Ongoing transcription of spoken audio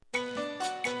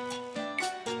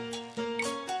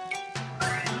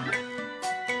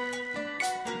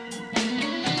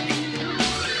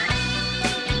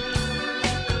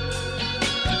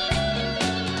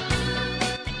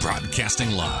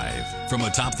Broadcasting live from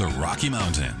atop the Rocky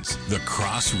Mountains, the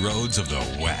crossroads of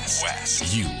the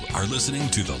West. You are listening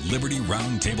to the Liberty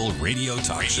Roundtable Radio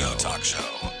Talk Show.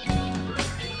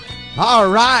 All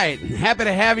right. Happy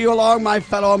to have you along, my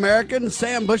fellow Americans.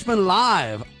 Sam Bushman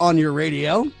live on your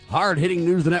radio. Hard-hitting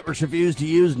news the networks refuse to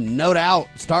use, no doubt,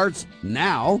 starts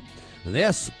now.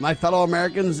 This, my fellow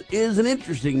Americans, is an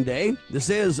interesting day.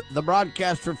 This is the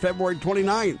broadcast for February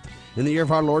 29th. In the year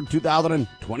of our Lord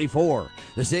 2024.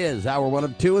 This is hour one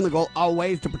of two, and the goal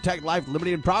always to protect life,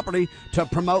 liberty, and property, to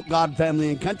promote God, family,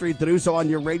 and country, to do so on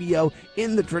your radio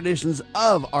in the traditions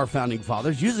of our founding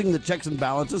fathers, using the checks and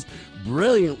balances,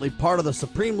 brilliantly part of the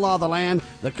supreme law of the land,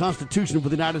 the Constitution of the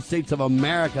United States of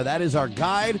America. That is our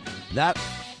guide. That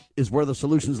is where the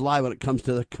solutions lie when it comes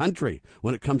to the country.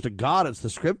 When it comes to God, it's the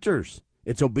scriptures.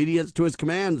 It's obedience to his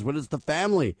commands. When it's the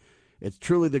family, it's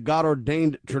truly the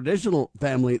God-ordained traditional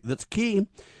family that's key.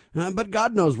 But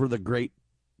God knows we're the great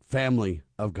family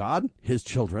of God, his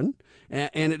children.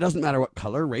 And it doesn't matter what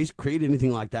color, race, creed,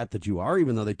 anything like that you are,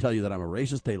 even though they tell you that I'm a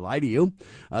racist, they lie to you.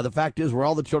 The fact is, we're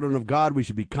all the children of God. We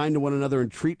should be kind to one another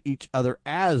and treat each other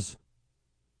as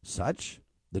such.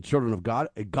 The children of God,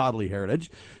 a godly heritage.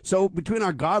 So between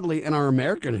our godly and our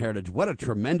American heritage, what a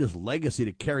tremendous legacy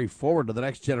to carry forward to the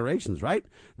next generations, right?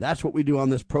 That's what we do on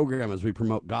this program as we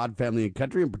promote God, family, and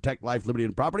country and protect life, liberty,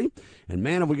 and property. And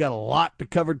man, have we got a lot to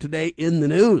cover today in the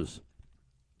news.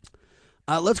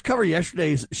 Let's cover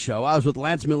yesterday's show. I was with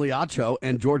Lance Migliaccio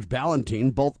and George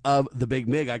Ballantine, both of the Big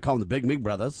Mig. I call them the Big Mig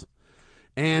brothers.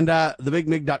 And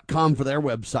thebigmig.com for their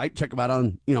website. Check them out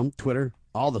on, Twitter,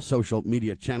 all the social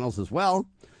media channels as well.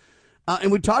 And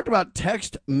we talked about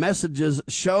text messages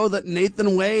show that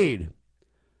Nathan Wade,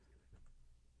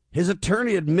 his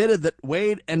attorney, admitted that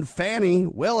Wade and Fannie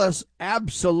Willis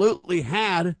absolutely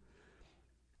had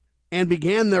and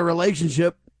began their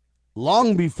relationship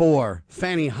long before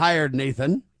Fannie hired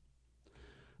Nathan.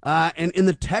 And in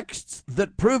the texts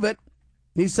that prove it,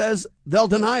 he says they'll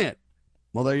deny it.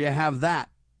 Well, there you have that.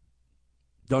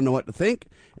 Don't know what to think,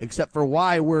 except for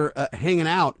why we're hanging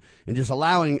out and just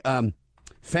allowing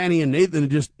Fannie and Nathan to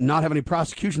just not have any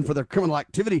prosecution for their criminal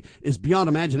activity is beyond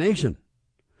imagination.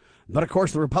 But of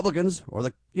course, the Republicans or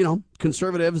the,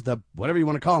 conservatives, the whatever you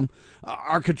want to call them,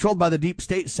 are controlled by the deep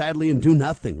state, sadly, and do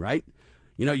nothing, right?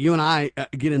 You and I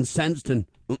get incensed and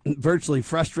virtually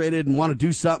frustrated and want to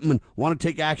do something and want to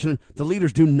take action. And the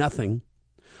leaders do nothing.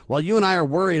 While you and I are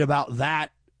worried about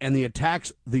that and the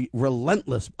attacks, the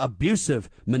relentless, abusive,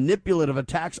 manipulative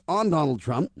attacks on Donald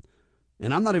Trump,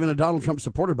 and I'm not even a Donald Trump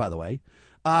supporter, by the way,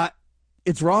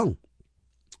 it's wrong.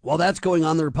 While that's going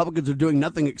on, the Republicans are doing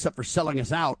nothing except for selling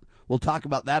us out. We'll talk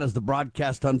about that as the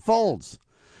broadcast unfolds.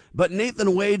 But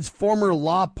Nathan Wade's former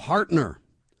law partner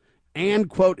and,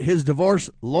 quote, his divorce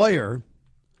lawyer,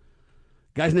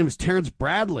 guy's name is Terrence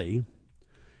Bradley,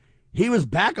 he was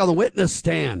back on the witness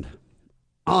stand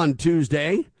on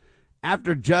Tuesday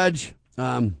after Judge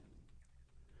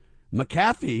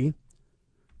McAfee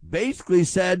basically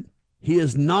said he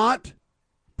is not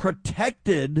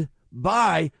protected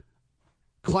by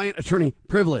client-attorney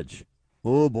privilege.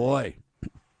 Oh, boy.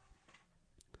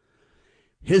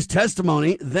 His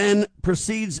testimony then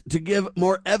proceeds to give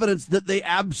more evidence that they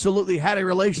absolutely had a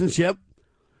relationship,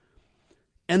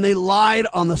 and they lied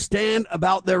on the stand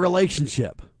about their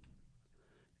relationship.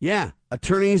 Yeah,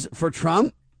 attorneys for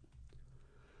Trump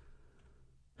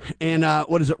and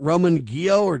Roman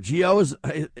Gio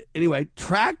anyway,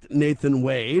 tracked Nathan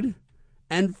Wade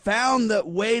and found that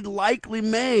Wade likely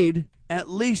made at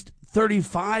least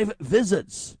 35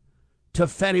 visits to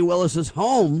Fannie Willis's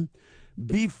home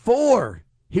before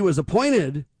he was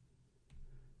appointed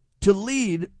to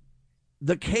lead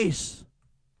the case.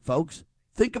 Folks,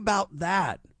 think about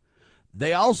that.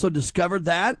 They also discovered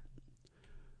that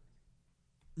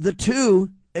the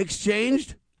two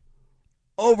exchanged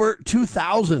over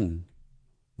 2,000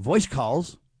 voice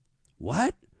calls.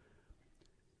 What?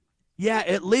 Yeah,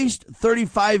 at least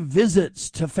 35 visits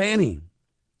to Fannie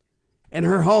and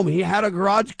her home. He had a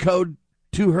garage code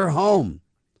to her home.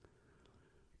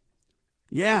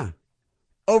 Yeah,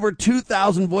 over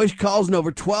 2,000 voice calls and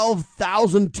over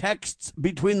 12,000 texts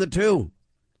between the two,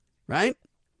 right?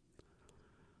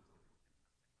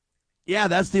 Yeah,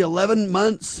 that's the 11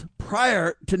 months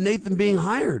prior to Nathan being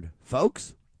hired,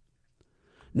 folks.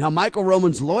 Now, Michael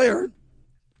Roman's lawyer,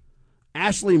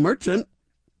 Ashley Merchant,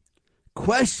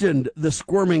 questioned the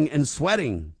squirming and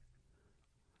sweating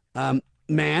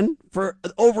man for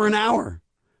over an hour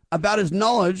about his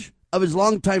knowledge of his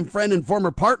longtime friend and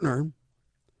former partner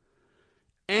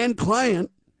and client.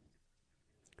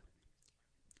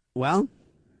 Well,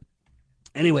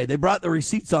 anyway, they brought the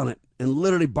receipts on it and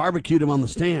literally barbecued him on the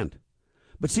stand.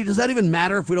 But see, does that even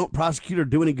matter if we don't prosecute or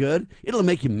do any good? It'll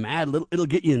make you mad. It'll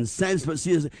get you incensed. But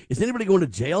see, is anybody going to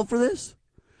jail for this?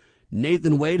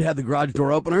 Nathan Wade had the garage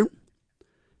door opener,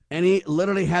 and he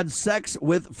literally had sex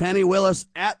with Fannie Willis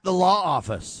at the law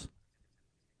office.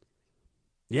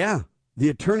 Yeah, the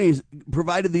attorneys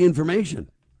provided the information.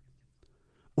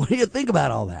 What do you think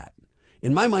about all that?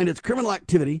 In my mind, it's criminal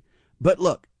activity. But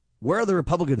look, where are the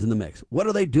Republicans in the mix? What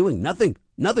are they doing? Nothing.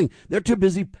 They're too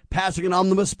busy passing an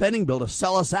omnibus spending bill to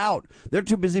sell us out. They're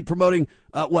too busy promoting,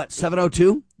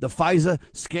 702? The FISA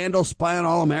scandal spy on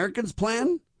all Americans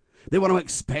plan? They want to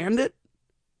expand it?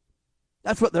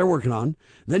 That's what they're working on.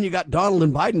 Then you got Donald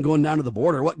and Biden going down to the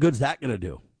border. What good's that going to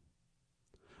do?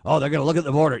 Oh, they're going to look at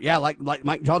the border. Yeah, like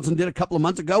Mike Johnson did a couple of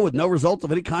months ago with no results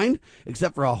of any kind,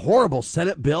 except for a horrible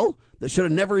Senate bill that should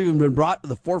have never even been brought to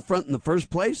the forefront in the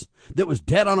first place, that was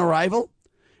dead on arrival.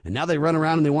 And now they run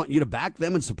around and they want you to back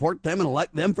them and support them and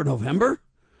elect them for November?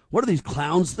 What are these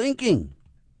clowns thinking?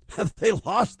 Have they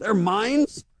lost their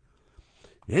minds?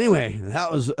 Anyway,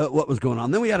 that was what was going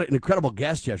on. Then we had an incredible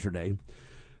guest yesterday.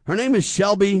 Her name is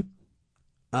Shelby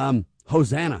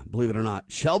Hosanna, believe it or not.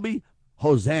 Shelby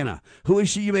Hosanna. Who is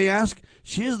she, you may ask?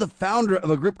 She is the founder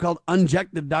of a group called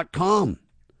Unjected.com.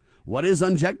 What is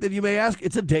Unjected, you may ask?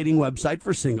 It's a dating website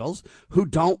for singles who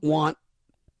don't want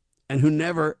and who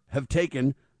never have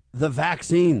taken the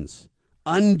vaccines.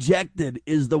 Unjected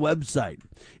is the website.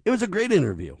 It was a great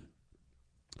interview.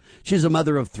 She's a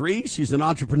mother of 3. She's an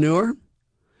entrepreneur.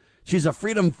 She's a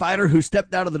freedom fighter who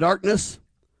stepped out of the darkness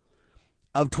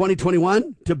of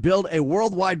 2021 to build a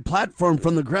worldwide platform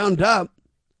from the ground up.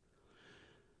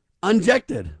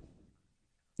 Unjected.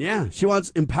 Yeah, she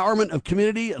wants empowerment of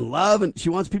community and love, and she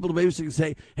wants people to basically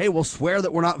say, hey, we'll swear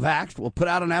that we're not vaxxed. We'll put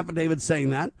out an affidavit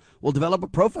saying that. We'll develop a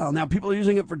profile. Now, people are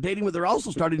using it for dating, but they're also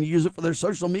starting to use it for their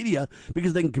social media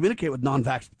because they can communicate with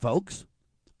non-vaxxed folks,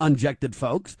 unjected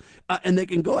folks, and they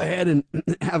can go ahead and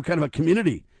have kind of a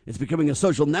community. It's becoming a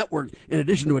social network in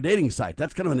addition to a dating site.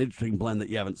 That's kind of an interesting blend that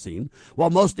you haven't seen.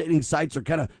 While most dating sites are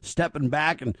kind of stepping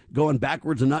back and going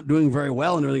backwards and not doing very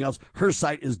well and everything else, her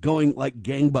site is going like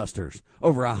gangbusters.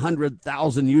 Over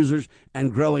 100,000 users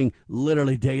and growing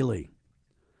literally daily.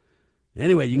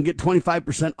 Anyway, you can get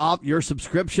 25% off your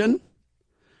subscription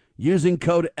using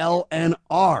code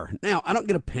LNR. Now, I don't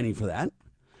get a penny for that.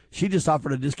 She just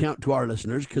offered a discount to our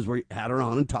listeners because we had her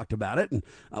on and talked about it, and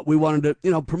we wanted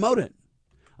to, promote it.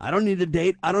 I don't need a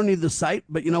date. I don't need the site.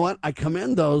 But you know what? I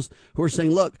commend those who are saying,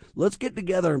 look, let's get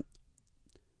together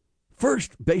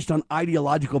first based on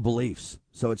ideological beliefs.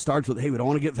 So it starts with, hey, we don't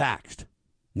want to get vaxxed.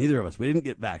 Neither of us. We didn't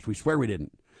get vaxxed. We swear we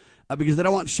didn't. Because they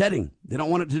don't want shedding. They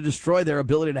don't want it to destroy their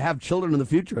ability to have children in the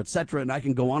future, et cetera. And I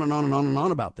can go on and on and on and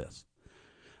on about this.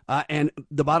 And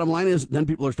the bottom line is then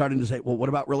people are starting to say, well, what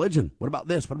about religion? What about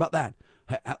this? What about that?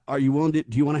 Are you willing to,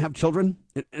 do you want to have children?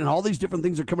 And all these different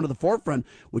things are coming to the forefront,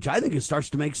 which I think it starts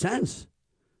to make sense.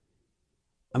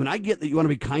 I mean, I get that you want to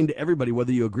be kind to everybody,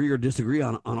 whether you agree or disagree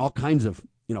on all kinds of,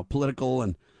 political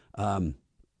and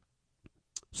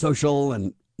social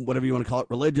and whatever you want to call it,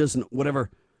 religious and whatever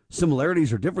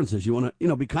similarities or differences. You want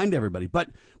to, be kind to everybody. But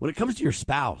when it comes to your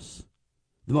spouse,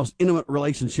 the most intimate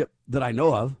relationship that I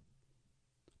know of,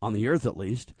 on the earth at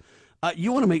least,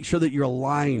 you want to make sure that you're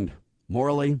aligned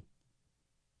morally,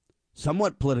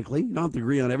 somewhat politically. You don't have to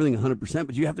agree on everything 100%,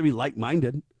 but you have to be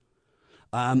like-minded.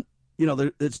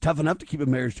 It's tough enough to keep a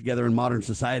marriage together in modern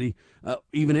society,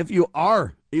 even if you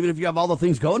have all the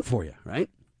things going for you, right?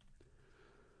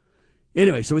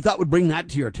 Anyway, so we thought we'd bring that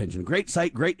to your attention. Great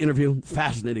site, great interview,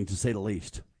 fascinating to say the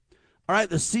least. All right,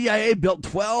 the CIA built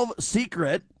 12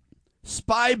 secret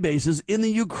spy bases in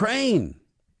the Ukraine,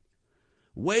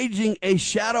 waging a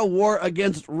shadow war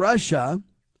against Russia.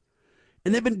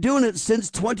 And they've been doing it since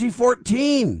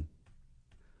 2014.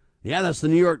 Yeah, that's the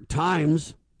New York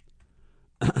Times.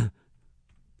 I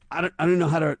don't know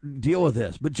how to deal with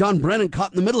this. But John Brennan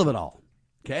caught in the middle of it all.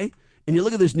 Okay? And you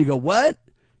look at this and you go, what?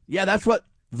 Yeah, that's what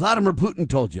Vladimir Putin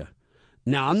told you.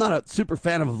 Now, I'm not a super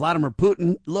fan of Vladimir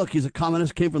Putin. Look, he's a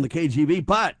communist, came from the KGB,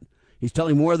 but he's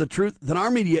telling more of the truth than our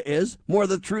media is, more of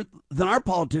the truth than our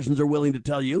politicians are willing to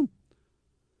tell you.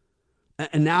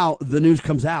 And now the news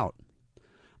comes out.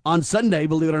 On Sunday,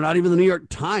 believe it or not, even the New York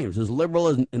Times, as liberal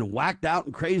and whacked out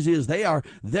and crazy as they are,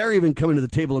 they're even coming to the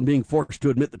table and being forced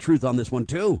to admit the truth on this one,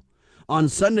 too. On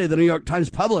Sunday, the New York Times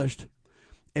published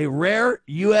a rare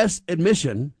U.S.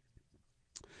 admission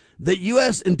that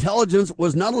U.S. intelligence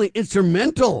was not only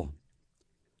instrumental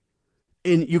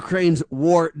in Ukraine's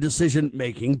war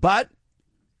decision-making, but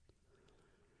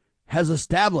has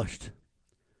established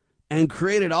and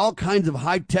created all kinds of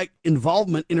high-tech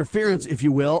involvement, interference, if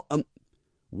you will,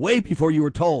 way before you were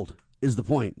told, is the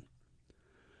point.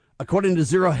 according to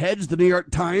Zero Hedge, the New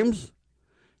York Times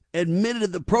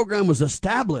admitted the program was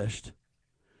established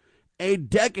a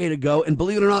decade ago and,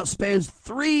 believe it or not, spans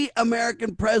 3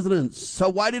 American presidents. So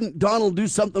why didn't Donald do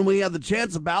something when he had the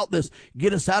chance about this?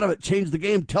 Get us out of it, change the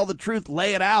game, tell the truth,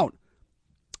 lay it out.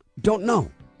 Don't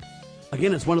know.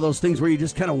 Again, it's one of those things where you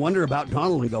just kind of wonder about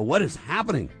Donald and go, what is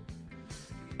happening?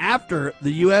 After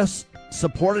the U.S.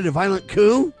 supported a violent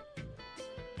coup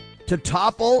to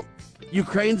topple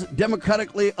Ukraine's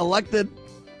democratically elected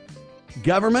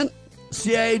government,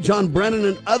 CIA, John Brennan,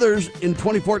 and others in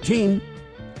 2014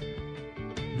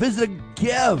 visited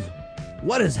Kiev.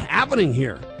 What is happening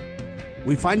here?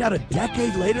 We find out a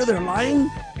decade later they're lying?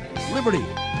 Liberty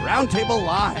Roundtable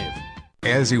Live.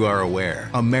 As you are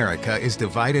aware, America is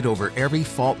divided over every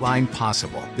fault line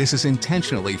possible. This is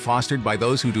intentionally fostered by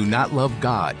those who do not love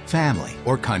God, family,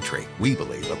 or country. We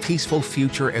believe a peaceful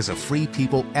future as a free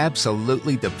people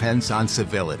absolutely depends on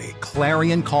civility.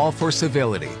 Clarion Call for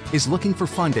Civility is looking for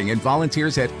funding and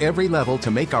volunteers at every level to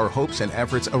make our hopes and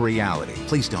efforts a reality.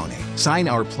 Please donate, sign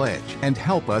our pledge, and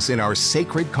help us in our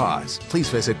sacred cause. Please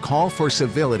visit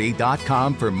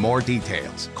callforcivility.com for more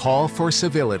details.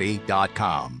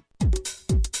 Callforcivility.com.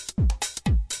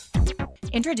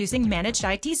 Introducing Managed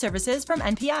IT Services from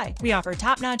NPI. We offer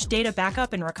top-notch data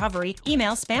backup and recovery,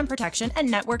 email spam protection,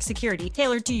 and network security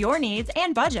tailored to your needs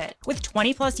and budget. With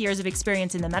 20-plus years of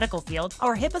experience in the medical field,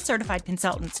 our HIPAA-certified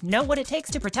consultants know what it takes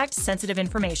to protect sensitive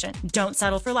information. Don't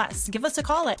settle for less. Give us a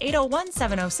call at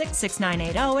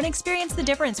 801-706-6980 and experience the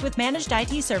difference with Managed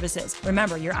IT Services.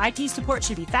 Remember, your IT support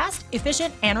should be fast,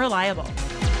 efficient, and reliable.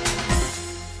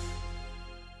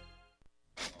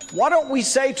 Why don't we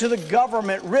say to the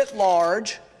government writ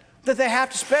large that they have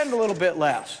to spend a little bit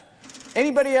less?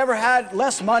 Anybody ever had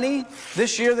less money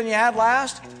this year than you had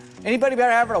last? Anybody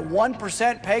ever having a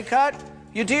 1% pay cut?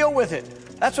 You deal with it.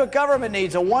 That's what government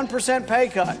needs, a 1% pay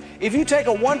cut. If you take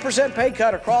a 1% pay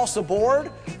cut across the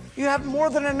board, you have more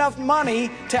than enough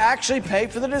money to actually pay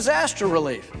for the disaster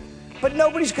relief. But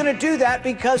nobody's going to do that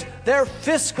because they're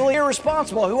fiscally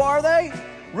irresponsible. Who are they?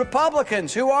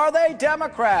 Republicans. Who are they?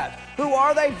 Democrats. Who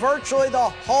are they? Virtually the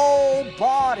whole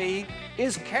body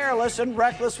is careless and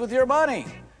reckless with your money.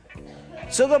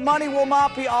 So the money will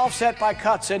not be offset by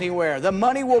cuts anywhere. The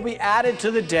money will be added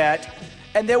to the debt,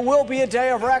 and there will be a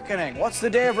day of reckoning. What's the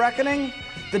day of reckoning?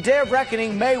 The day of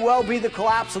reckoning may well be the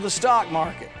collapse of the stock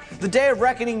market. The day of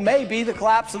reckoning may be the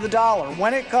collapse of the dollar.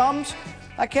 When it comes,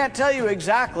 I can't tell you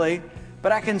exactly,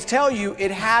 but I can tell you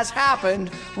it has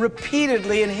happened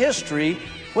repeatedly in history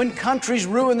when countries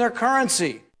ruin their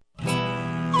currency.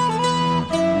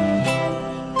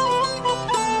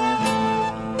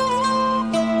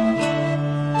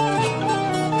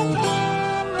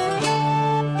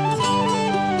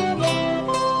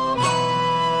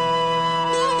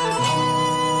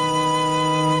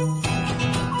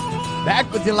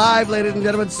 Back with you live, ladies and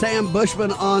gentlemen. Sam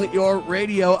Bushman on your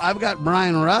radio. I've got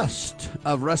Bryan Rust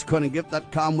of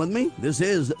RustCoinandGift.com with me. This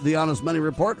is the Honest Money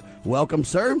Report. Welcome,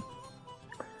 sir.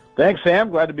 Thanks, Sam.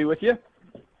 Glad to be with you.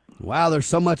 Wow, there's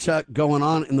so much going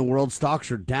on in the world. Stocks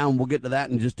are down. We'll get to that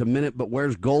in just a minute, but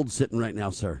where's gold sitting right now,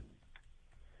 sir?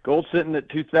 Gold sitting at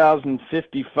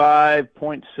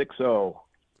 2,055.60.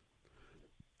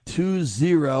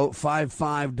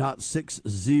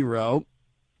 2055.60.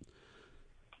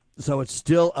 So it's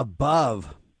still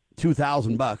above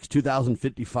 $2,000,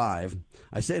 2,055.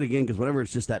 I say it again because whenever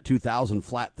it's just that 2,000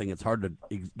 flat thing, it's hard to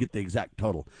get the exact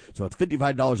total. So it's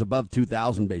 $55 above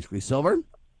 2,000 basically. Silver?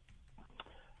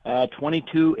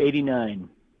 22.89.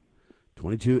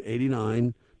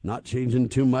 22.89. Not changing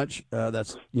too much.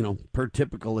 That's, per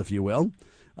typical, if you will.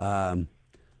 What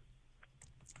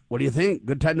do you think?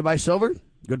 Good time to buy silver?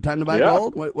 Good time to buy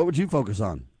gold? What would you focus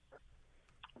on?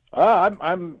 I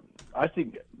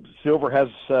think silver has,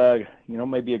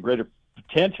 maybe a greater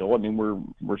potential. I mean,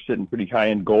 we're sitting pretty high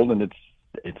in gold, and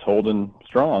it's holding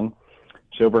strong.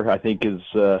 Silver, I think, is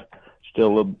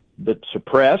still a bit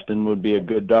suppressed, and would be a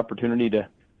good opportunity to.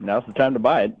 Now's the time to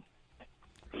buy it.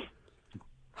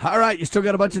 All right, you still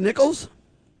got a bunch of nickels?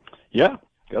 Yeah,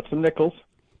 got some nickels.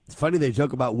 It's funny they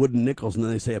joke about wooden nickels, and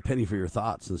then they say a penny for your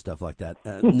thoughts and stuff like that.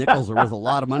 Nickels are worth a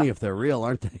lot of money if they're real,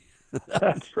 aren't they?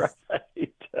 That's right.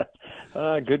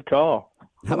 Good call.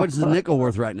 How much is a nickel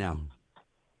worth right now?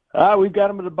 We've got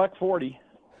them at $1.40.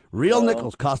 Real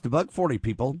nickels cost $1.40,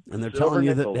 people, and they're telling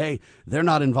you that, hey, they're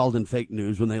not involved in fake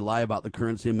news when they lie about the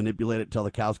currency and manipulate it till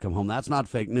the cows come home. That's not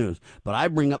fake news. But I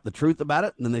bring up the truth about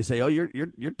it, and then they say, oh, you're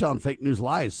telling fake news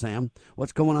lies, Sam.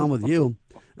 What's going on with you?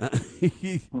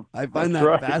 I find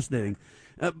that fascinating.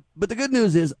 But the good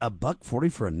news is $1.40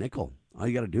 for a nickel. All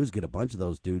you got to do is get a bunch of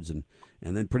those dudes, and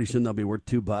then pretty soon they'll be worth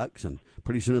 $2, and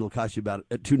pretty soon it'll cost you about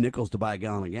 2 nickels to buy a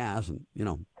gallon of gas. And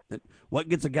what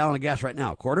gets a gallon of gas right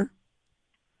now? A quarter?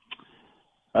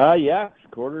 Yeah,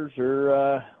 quarters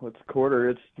are what's a quarter?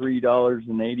 It's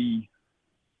 $3.80,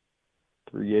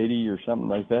 $3.80 or something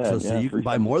like that. So you can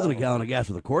buy more than a gallon of gas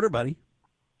with a quarter, buddy.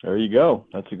 There you go.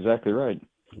 That's exactly right.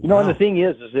 Wow. And the thing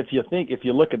is if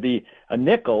you look at a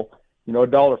nickel,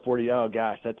 $1.40. Oh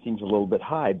gosh, that seems a little bit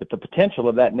high. But the potential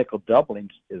of that nickel doubling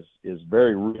is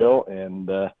very real and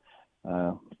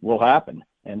will happen.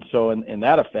 And so in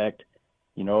that effect,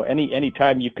 any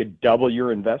time you could double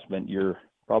your investment, you're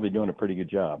probably doing a pretty good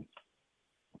job.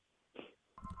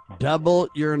 Double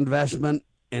your investment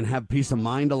and have peace of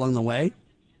mind along the way?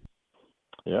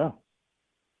 Yeah.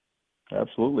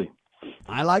 Absolutely.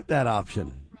 I like that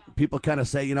option. People kind of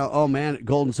say, oh man,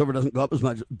 gold and silver doesn't go up as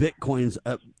much. Bitcoin's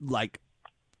like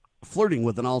flirting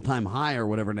with an all-time high or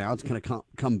whatever now. It's going to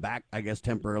come back, I guess,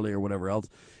 temporarily or whatever else.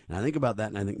 And I think about that,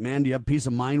 and I think, man, do you have peace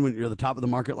of mind when you're at the top of the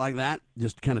market like that?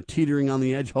 Just kind of teetering on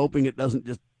the edge, hoping it doesn't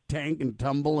just tank and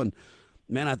tumble. And,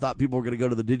 man, I thought people were going to go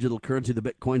to the digital currency, the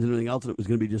Bitcoins and everything else, and it was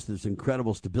going to be just this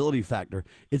incredible stability factor.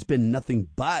 It's been nothing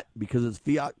but because it's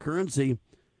fiat currency.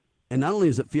 And not only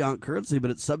is it fiat currency,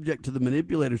 but it's subject to the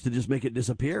manipulators to just make it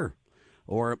disappear.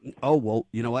 Or, oh, well,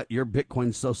 you know what? Your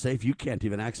Bitcoin's so safe you can't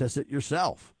even access it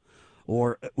yourself.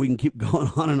 Or we can keep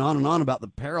going on and on and on about the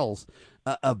perils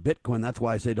of Bitcoin. That's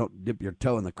why I say don't dip your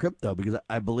toe in the crypto, because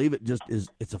I believe it just is.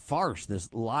 It's a farce, this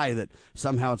lie that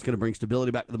somehow it's going to bring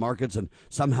stability back to the markets and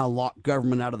somehow lock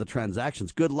government out of the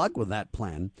transactions. Good luck with that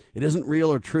plan. It isn't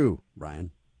real or true,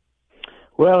 Bryan.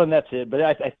 Well, and that's it. But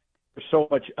I there's so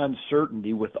much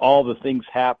uncertainty with all the things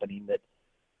happening that,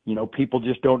 people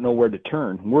just don't know where to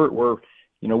turn.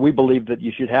 We believe that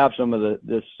you should have some of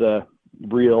this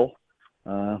real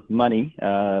money,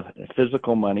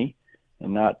 physical money,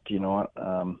 and not,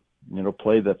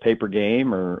 play the paper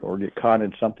game or get caught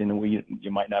in something that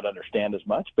you might not understand as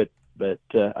much. But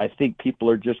I think people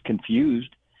are just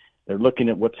confused. They're looking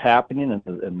at what's happening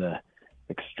and the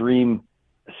extreme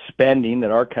spending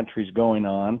that our country's going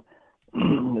on.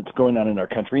 That's going on in our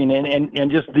country,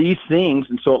 and just these things,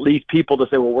 and so it leads people to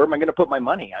say, well, where am I going to put my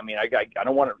money? I mean, I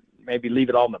don't want to maybe leave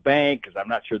it all in the bank because I'm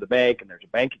not sure the bank, and there's a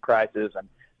banking crisis, and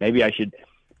maybe I should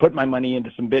put my money into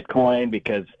some Bitcoin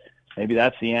because maybe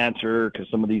that's the answer because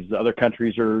some of these other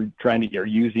countries are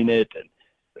using it. And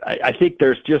I think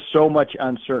there's just so much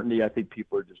uncertainty. I think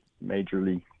people are just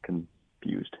majorly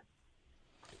confused.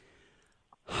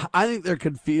 I think they're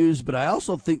confused, but I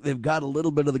also think they've got a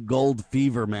little bit of the gold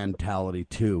fever mentality,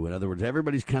 too. In other words,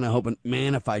 everybody's kind of hoping,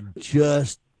 man, if I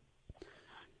just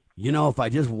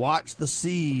watch the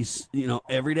seas,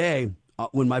 every day,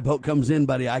 when my boat comes in,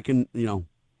 buddy, I can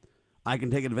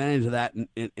take advantage of that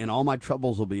and all my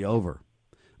troubles will be over.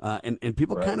 And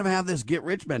people kind of have this get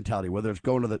rich mentality, whether it's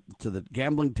going to the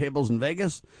gambling tables in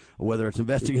Vegas or whether it's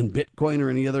investing in Bitcoin or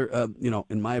any other,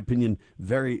 in my opinion,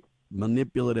 very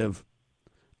manipulative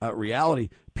reality.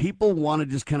 People want to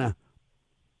just kind of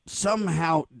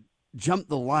somehow jump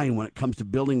the line when it comes to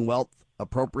building wealth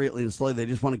appropriately and slowly. They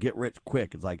just want to get rich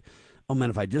quick. It's like, oh man,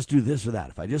 if I just do this or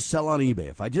that, if I just sell on eBay,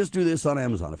 if I just do this on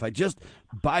Amazon, if I just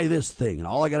buy this thing, and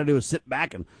all I got to do is sit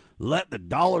back and let the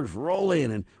dollars roll in.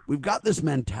 And we've got this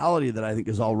mentality that I think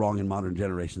is all wrong in modern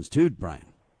generations too, Bryan.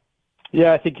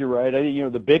 Yeah, I think you're right.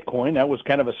 The Bitcoin, that was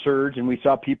kind of a surge, and we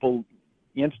saw people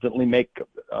instantly make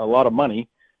a lot of money.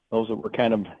 Those that were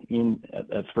kind of in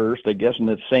at first, I guess, and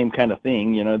the same kind of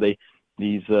thing.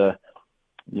 These I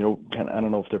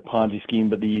don't know if they're Ponzi scheme,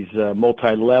 but these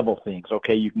multi-level things.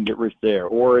 Okay, you can get rich there,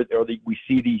 or we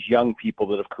see these young people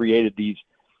that have created these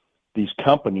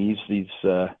companies, these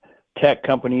tech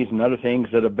companies and other things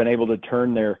that have been able to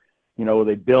turn their,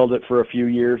 they build it for a few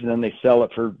years and then they sell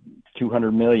it for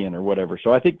 $200 million or whatever.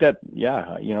 So I think that,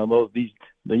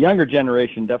 the younger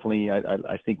generation definitely,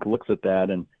 I think, looks at that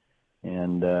and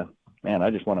man, I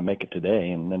just want to make it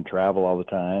today and then travel all the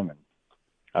time. And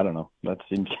I don't know. That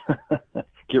seems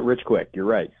get rich quick. You're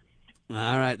right.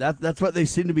 All right. That's what they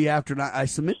seem to be after. And I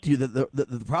submit to you that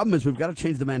the problem is we've got to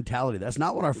change the mentality. That's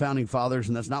not what our founding fathers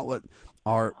and that's not what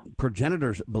our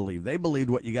progenitors believed. They believed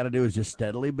what you got to do is just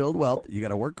steadily build wealth. You got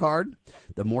to work hard.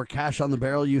 The more cash on the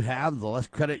barrel you have, the less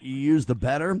credit you use, the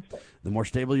better. The more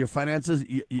stable your finances.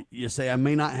 You say, I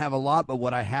may not have a lot, but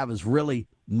what I have is really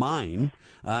mine.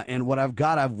 And what I've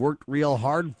got, I've worked real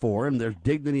hard for. And there's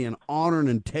dignity and honor and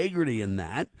integrity in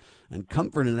that and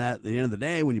comfort in that at the end of the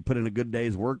day when you put in a good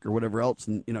day's work or whatever else.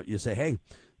 And, you say, hey,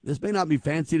 this may not be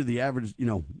fancy to the average,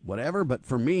 whatever, but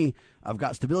for me, I've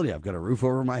got stability. I've got a roof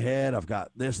over my head. I've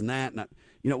got this and that. And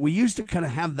we used to kind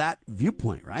of have that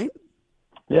viewpoint, right?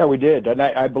 Yeah, we did. And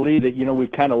I believe that,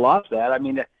 we've kind of lost that. I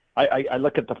mean, I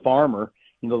look at the farmer,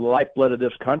 the lifeblood of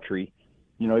this country.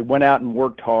 He went out and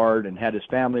worked hard and had his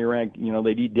family around,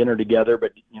 they'd eat dinner together,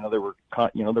 but, there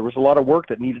was a lot of work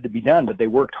that needed to be done, but they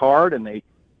worked hard and they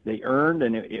earned,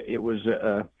 and it was,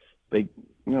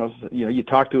 you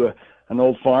talk to an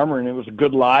old farmer and it was a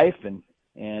good life, and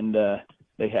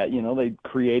they had, they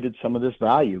created some of this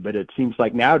value. But it seems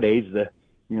like nowadays, as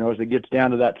it gets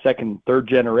down to that second, third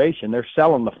generation, they're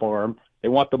selling the farm. They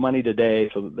want the money today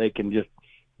so that they can just,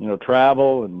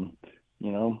 travel and,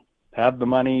 have the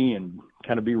money and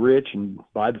kind of be rich and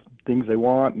buy the things they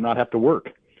want and not have to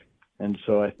work. And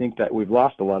so I think that we've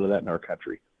lost a lot of that in our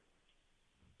country.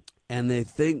 And they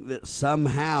think that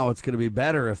somehow it's going to be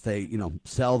better if they,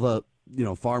 sell the,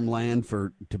 farmland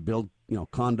to build,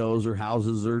 condos or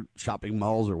houses or shopping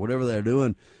malls or whatever they're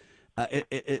doing.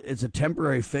 It's a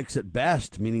temporary fix at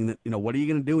best, meaning that, what are you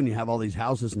going to do when you have all these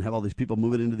houses and have all these people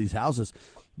moving into these houses,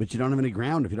 but you don't have any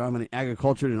ground? If you don't have any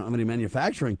agriculture, you don't have any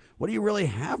manufacturing, what do you really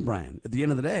have, Bryan, at the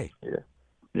end of the day?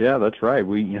 Yeah, that's right.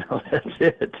 That's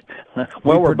it.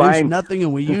 Well, we're buying nothing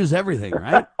and we use everything,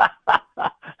 right?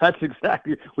 That's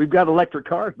exactly. We've got electric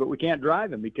cars, but we can't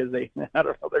drive them because I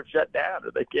don't know, they're shut down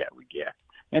or we can't.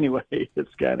 Anyway,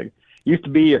 it's kind of used to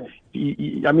be,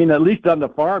 I mean, at least on the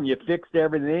farm, you fixed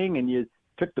everything and you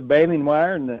took the baling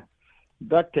wire and the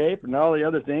duct tape and all the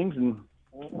other things and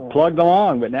plugged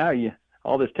along. But now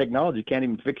all this technology, you can't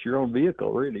even fix your own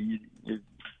vehicle, really.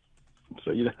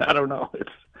 I don't know.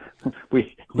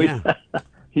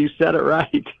 You said it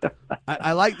right.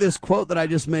 I like this quote that I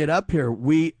just made up here.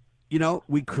 We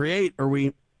create or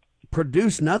we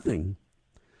produce nothing,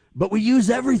 but we use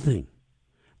everything.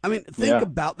 I mean, think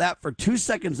about that for 2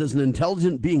 seconds as an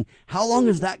intelligent being. How long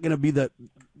is that going to be the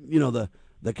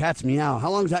cat's meow?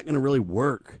 How long is that going to really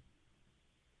work?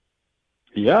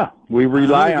 Yeah, we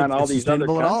rely on all these other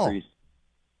countries.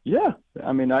 Yeah,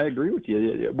 I mean, I agree with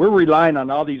you. We're relying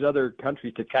on all these other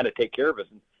countries to kind of take care of us.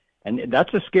 And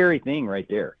that's a scary thing right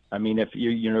there. I mean, if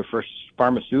for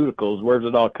pharmaceuticals, where's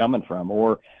it all coming from?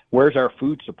 Or where's our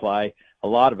food supply? A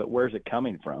lot of it, where's it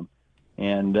coming from?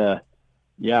 And,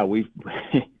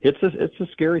 it's a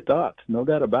scary thought. No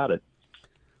doubt about it.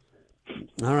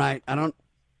 All right. I don't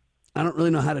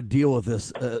really know how to deal with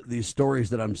these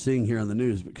stories that I'm seeing here on the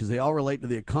news, because they all relate to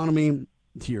the economy,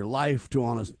 to your life, to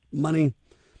honest money,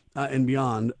 and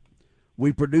beyond.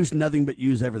 We produce nothing but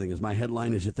use everything is my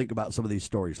headline as you think about some of these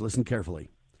stories. Listen carefully.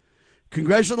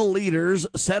 Congressional leaders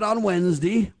said on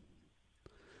Wednesday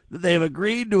that they have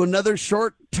agreed to another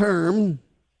short-term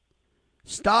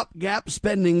stopgap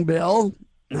spending bill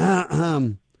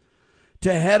to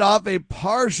head off a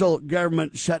partial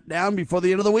government shutdown before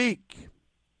the end of the week.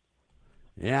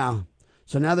 Yeah.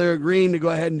 So now they're agreeing to go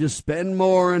ahead and just spend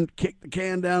more and kick the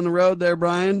can down the road there,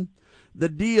 Bryan. The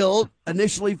deal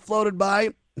initially floated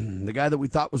by the guy that we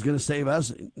thought was going to save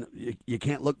us. You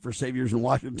can't look for saviors in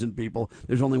Washington, people.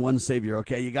 There's only one savior,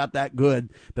 okay? You got that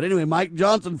good. But anyway, Mike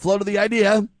Johnson floated the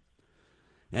idea,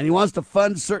 and he wants to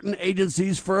fund certain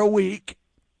agencies for a week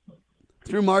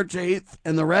through March 8th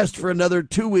and the rest for another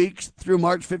 2 weeks through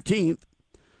March 15th,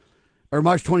 or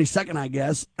March 22nd, I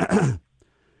guess.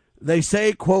 They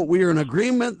say, quote, "We are in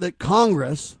agreement that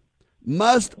Congress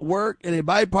must work in a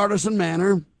bipartisan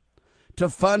manner to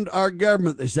fund our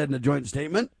government," they said in a joint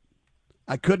statement.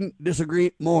 I couldn't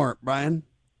disagree more, Bryan.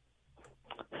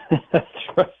 That's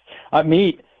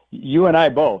right. You and I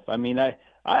both. I mean, I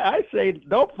say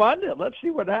don't fund it. Let's see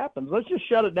what happens. Let's just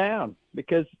shut it down,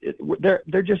 because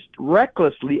they're just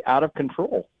recklessly out of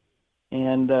control.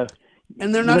 And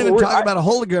they're not even talking about a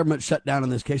whole government shutdown in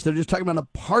this case. They're just talking about a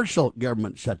partial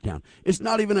government shutdown. It's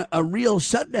not even a real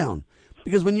shutdown.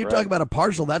 Because when you talk about a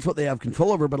partial, that's what they have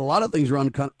control over. But a lot of things are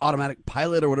on automatic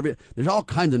pilot or whatever. There's all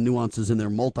kinds of nuances in their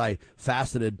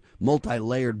multifaceted,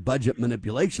 multi-layered budget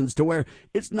manipulations to where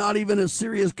it's not even a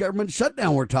serious government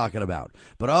shutdown we're talking about.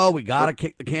 But, we got to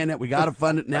kick the can out. We got to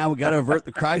fund it now. We got to avert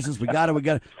the crisis. We got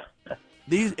to.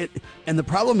 And the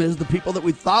problem is the people that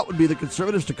we thought would be the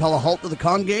conservatives to call a halt to the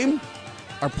con game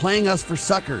are playing us for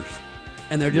suckers.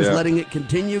 And they're just letting it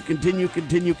continue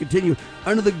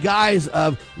under the guise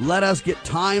of let us get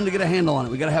time to get a handle on it.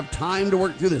 We got to have time to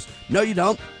work through this. No, you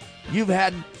don't. You've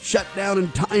had shutdown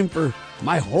in time for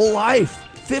my whole life.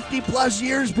 50 plus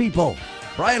years, people.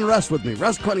 Bryan Rust with me.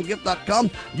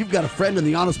 RustCoinandGift.com. You've got a friend in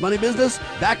the honest money business.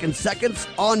 Back in seconds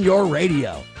on your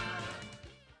radio.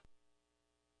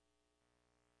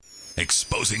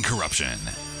 Exposing corruption.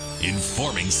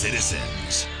 Informing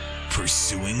citizens.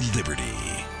 Pursuing liberty.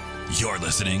 You're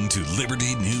listening to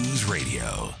Liberty News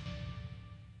Radio.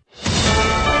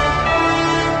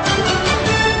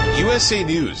 USA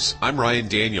News, I'm Ryan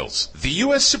Daniels. The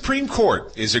U.S. Supreme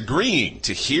Court is agreeing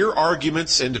to hear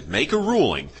arguments and make a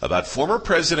ruling about former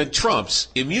President Trump's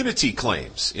immunity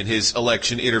claims in his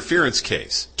election interference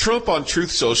case. Trump on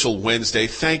Truth Social Wednesday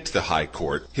thanked the High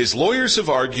Court. His lawyers have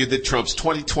argued that Trump's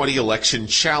 2020 election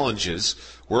challenges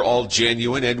were all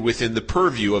genuine and within the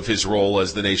purview of his role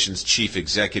as the nation's chief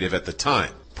executive at the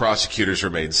time. Prosecutors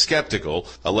remain skeptical,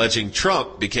 alleging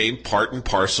Trump became part and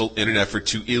parcel in an effort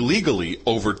to illegally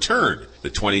overturn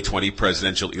the 2020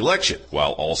 presidential election,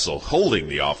 while also holding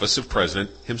the office of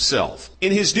president himself.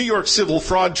 In his New York civil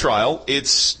fraud trial,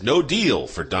 it's no deal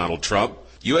for Donald Trump.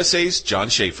 USA's John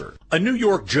Schaefer. A New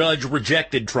York judge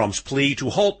rejected Trump's plea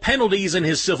to halt penalties in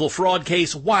his civil fraud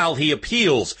case while he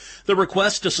appeals. The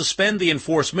request to suspend the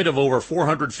enforcement of over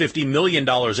 $450 million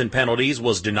in penalties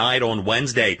was denied on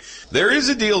Wednesday. There is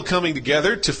a deal coming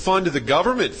together to fund the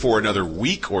government for another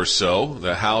week or so.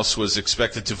 The House was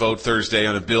expected to vote Thursday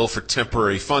on a bill for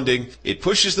temporary funding. It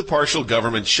pushes the partial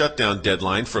government shutdown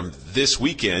deadline from this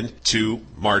weekend to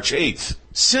March 8th.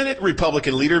 Senate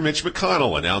Republican leader Mitch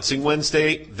McConnell announcing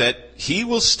Wednesday that he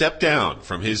will step down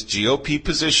from his GOP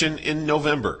position in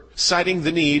November, citing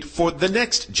the need for the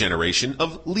next generation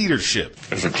of leadership.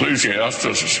 As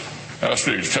Ecclesiastes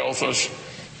tells us,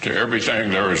 to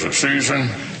everything there is a season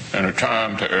and a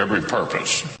time to every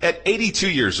purpose. At 82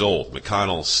 years old,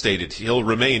 McConnell stated he'll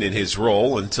remain in his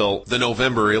role until the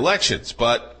November elections,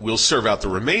 but will serve out the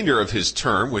remainder of his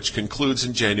term, which concludes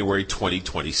in January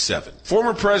 2027.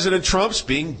 Former President Trump's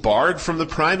being barred from the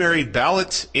primary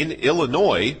ballot in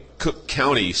Illinois. Cook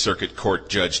County Circuit Court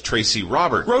Judge Tracy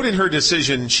Robert wrote in her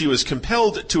decision she was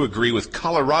compelled to agree with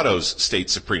Colorado's state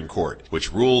Supreme Court,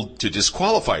 which ruled to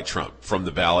disqualify Trump from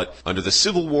the ballot under the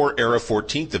Civil War-era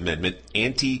 14th Amendment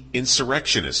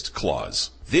anti-insurrectionist clause.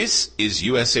 This is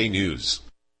USA News.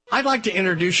 I'd like to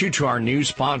introduce you to our new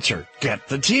sponsor, Get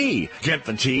the Tea. Get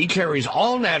the Tea carries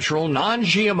all-natural,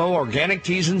 non-GMO organic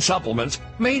teas and supplements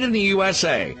made in the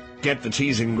USA. Get the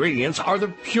Tea's ingredients are the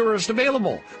purest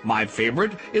available. My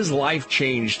favorite is Life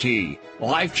Change Tea.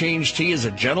 Life Change Tea is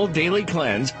a gentle daily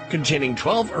cleanse containing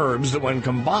 12 herbs that when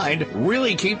combined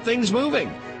really keep things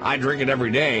moving. I drink it every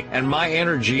day and my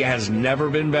energy has never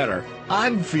been better.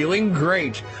 I'm feeling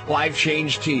great. Life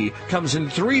Change Tea comes in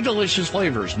 3 delicious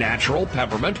flavors, natural,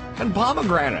 peppermint, and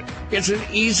pomegranate. It's an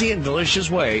easy and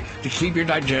delicious way to keep your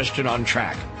digestion on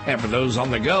track. And for those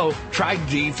on the go, try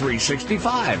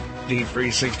D365.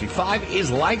 D365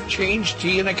 is Life Change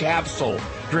Tea in a capsule.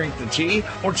 Drink the tea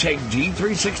or take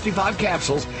D365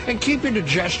 capsules and keep your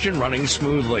digestion running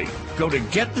smoothly. Go to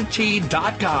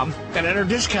getthetea.com and enter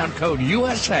discount code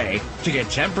USA to get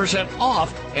 10%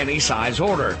 off any size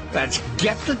order. That's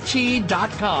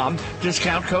getthetea.com,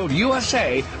 discount code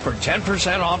USA for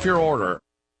 10% off your order.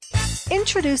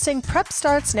 Introducing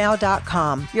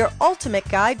PrepStartsNow.com, your ultimate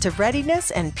guide to readiness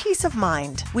and peace of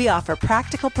mind. We offer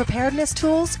practical preparedness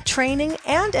tools, training,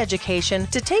 and education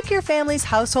to take your family's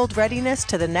household readiness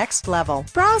to the next level.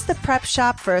 Browse the prep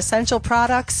shop for essential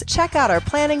products, check out our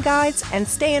planning guides, and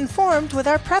stay informed with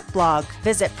our prep blog.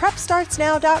 Visit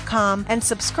PrepStartsNow.com and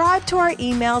subscribe to our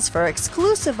emails for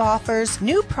exclusive offers,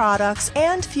 new products,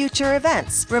 and future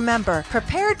events. Remember,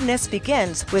 preparedness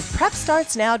begins with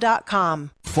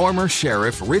PrepStartsNow.com. Former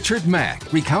Sheriff Richard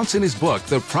Mack recounts in his book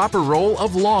The Proper Role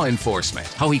of Law Enforcement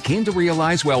how he came to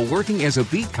realize while working as a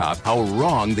beat cop how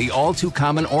wrong the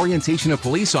all-too-common orientation of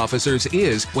police officers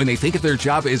is when they think of their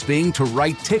job as being to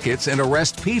write tickets and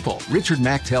arrest people. Richard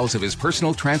Mack tells of his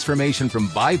personal transformation from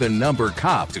by-the-number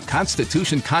cop to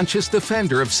Constitution-conscious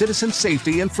defender of citizen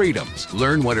safety and freedoms.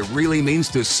 Learn what it really means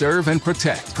to serve and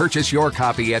protect. Purchase your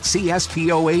copy at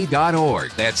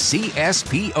CSPOA.org. That's CSPOA.org.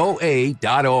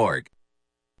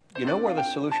 You know where the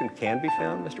solution can be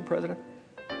found, Mr. President?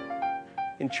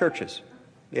 In churches,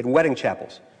 in wedding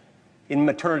chapels, in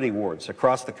maternity wards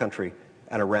across the country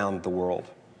and around the world.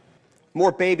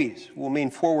 More babies will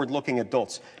mean forward-looking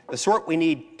adults, the sort we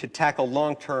need to tackle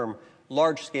long-term,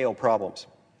 large-scale problems.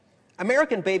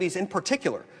 American babies in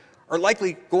particular are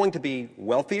likely going to be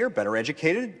wealthier, better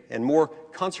educated, and more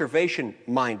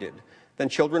conservation-minded than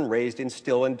children raised in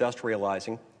still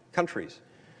industrializing countries.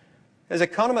 As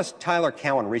economist Tyler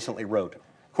Cowen recently wrote,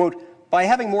 quote, "By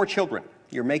having more children,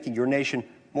 you're making your nation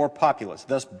more populous,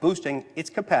 thus boosting its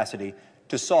capacity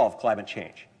to solve climate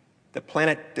change. The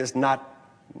planet does not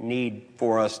need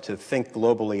for us to think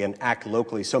globally and act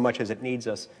locally so much as it needs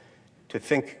us to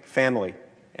think family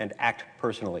and act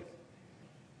personally.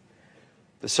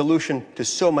 The solution to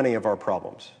so many of our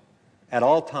problems, at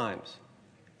all times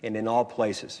and in all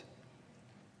places,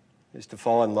 is to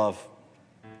fall in love,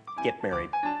 get married,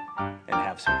 and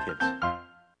have some kids."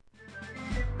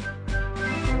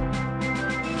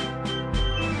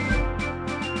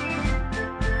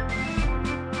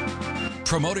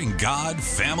 promoting God,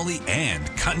 family, and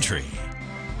country.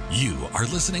 You are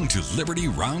listening to Liberty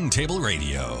Roundtable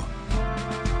Radio.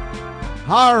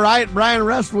 All right, Bryan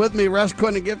Rust with me,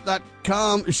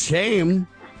 RustCoinToGift.com. Shame.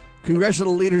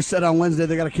 Congressional leaders said on Wednesday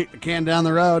they got to kick the can down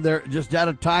the road. They're just out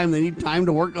of time. They need time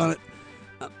to work on it.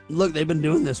 Look, they've been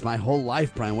doing this my whole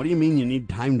life, Bryan. What do you mean you need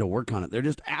time to work on it? They're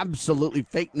just absolutely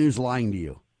fake news lying to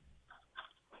you.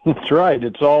 That's right.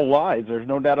 It's all lies. There's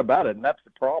no doubt about it, and that's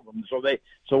the problem. So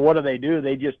what do?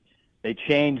 They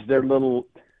change their little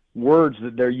words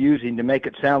that they're using to make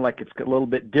it sound like it's a little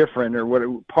bit different, or what?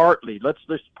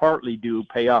 Let's partly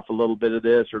pay off a little bit of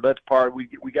this, or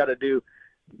we got to do.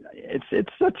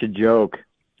 It's such a joke.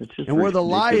 It's just and where the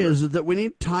ridiculous. lie is that we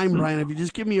need time, Bryan. If you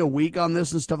just give me a week on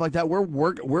this and stuff like that,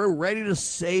 we're ready to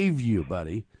save you,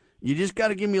 buddy. You just got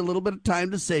to give me a little bit of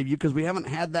time to save you because we haven't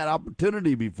had that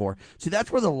opportunity before. See,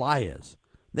 that's where the lie is.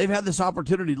 They've had this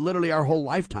opportunity literally our whole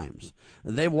lifetimes.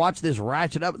 They've watched this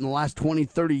ratchet up in the last 20,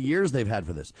 30 years they've had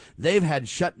for this. They've had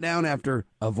shutdown after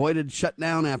avoided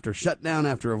shutdown after shutdown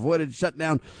after avoided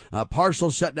shutdown,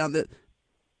 partial shutdown.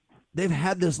 They've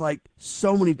had this like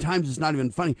so many times it's not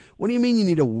even funny. What do you mean you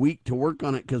need a week to work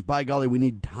on it because, by golly, we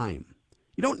need time?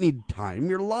 You don't need time.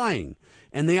 You're lying.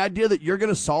 And the idea that you're going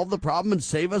to solve the problem and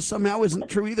save us somehow isn't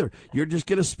true either. You're just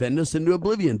going to spin us into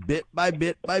oblivion bit by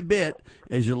bit by bit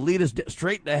as you lead us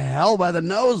straight to hell by the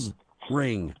nose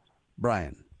ring,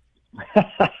 Bryan.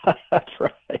 That's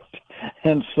right.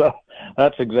 And so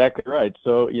that's exactly right.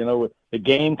 So, the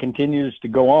game continues to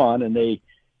go on, and they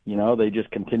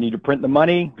just continue to print the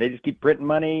money. They just keep printing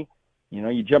money.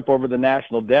 You jump over the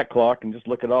national debt clock and just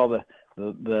look at all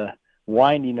the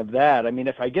winding of that.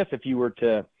 If you were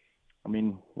to,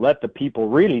 let the people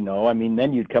really know,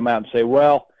 then you'd come out and say,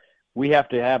 well, we have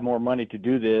to have more money to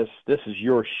do this. This is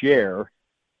your share.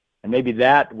 And maybe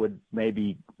that would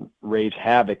raise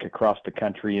havoc across the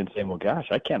country and say, well,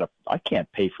 gosh, I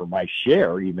can't pay for my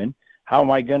share even. How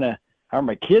are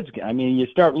my kids? You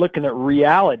start looking at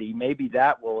reality. Maybe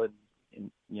that will,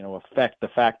 affect the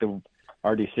fact of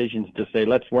our decisions to say,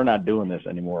 we're not doing this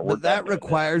anymore. But that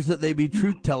requires that they be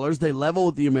truth tellers. They level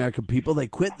with the American people. They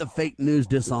quit the fake news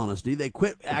dishonesty. They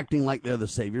quit acting like they're the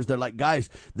saviors. They're like, guys,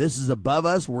 this is above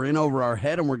us. We're in over our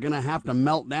head, and we're going to have to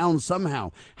melt down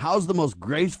somehow. How's the most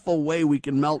graceful way we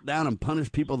can melt down and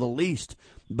punish people the least,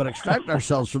 but extract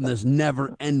ourselves from this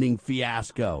never-ending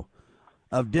fiasco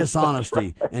of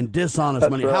dishonesty and dishonest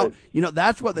money? Right.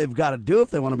 That's what they've got to do if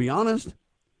they want to be honest.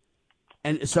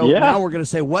 And so now we're going to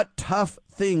say, what tough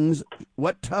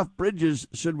bridges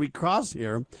should we cross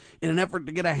here in an effort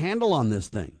to get a handle on this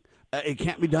thing? It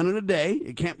can't be done in a day.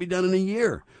 It can't be done in a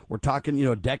year. We're talking,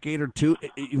 a decade or two,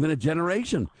 even a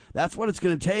generation. That's what it's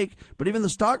going to take. But even the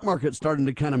stock market's starting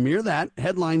to kind of mirror that.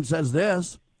 Headline says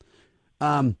this,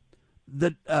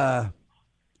 that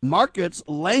markets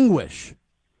languish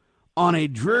on a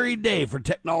dreary day for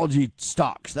technology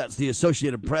stocks. That's the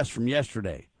Associated Press from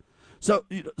yesterday. So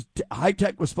high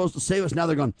tech was supposed to save us. Now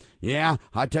they're going, yeah,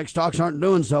 high tech stocks aren't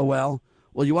doing so well.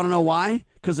 Well, you want to know why?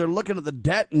 Because they're looking at the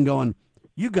debt and going,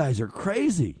 you guys are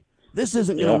crazy. This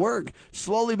isn't going to work.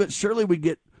 Slowly but surely we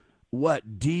get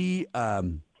rated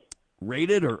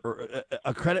or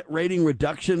a credit rating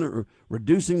reduction or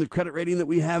reducing the credit rating that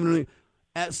we have. And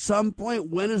at some point,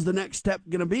 when is the next step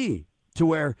going to be to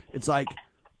where it's like,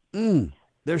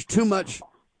 there's too much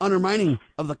undermining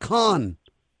of the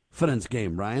confidence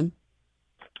game, Bryan?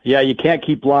 Yeah, you can't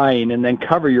keep lying and then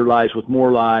cover your lies with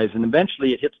more lies, and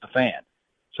eventually it hits the fan.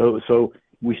 So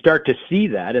we start to see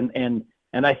that, and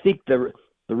I think the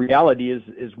reality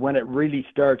is when it really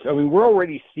starts. We're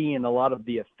already seeing a lot of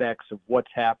the effects of what's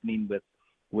happening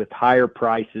with higher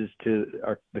prices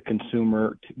to the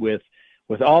consumer, with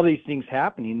all these things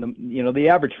happening. The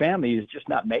average family is just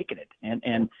not making it,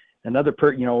 and another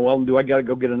do I got to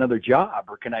go get another job,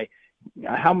 or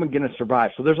how am I going to survive?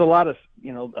 So there's a lot of,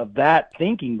 of that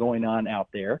thinking going on out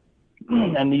there.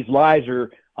 And these lies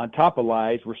are on top of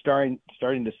lies. We're starting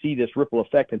to see this ripple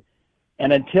effect.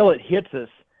 And until it hits us,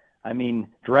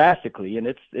 drastically, and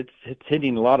it's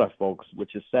hitting a lot of folks,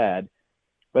 which is sad.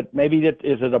 But maybe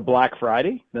is it a Black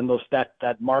Friday? Then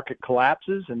that market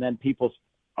collapses, and then people's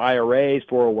IRAs,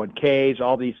 401ks,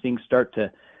 all these things start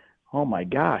to, oh my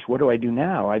gosh, what do I do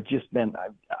now?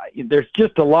 There's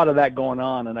just a lot of that going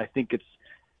on, and I think at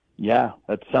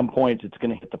some point it's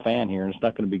going to hit the fan here, and it's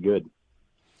not going to be good.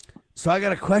 So I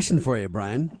got a question for you,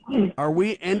 Bryan. Are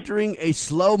we entering a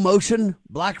slow motion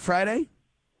Black Friday?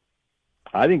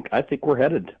 I think we're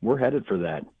headed for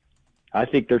that. I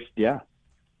think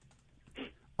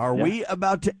Are we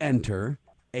about to enter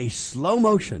a slow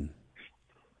motion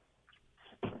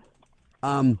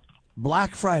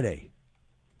Black Friday?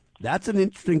 That's an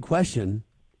interesting question.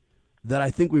 that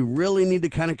I think we really need to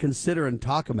kind of consider and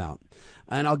talk about.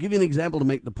 And I'll give you an example to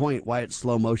make the point why it's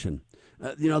slow motion.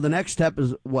 The next step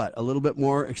is what? A little bit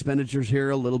more expenditures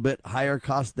here, a little bit higher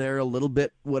cost there, a little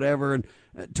bit whatever, and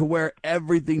to where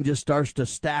everything just starts to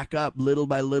stack up little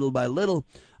by little by little.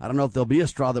 I don't know if there'll be a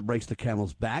straw that breaks the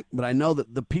camel's back, but I know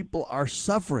that the people are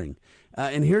suffering.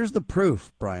 And here's the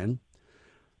proof, Brian.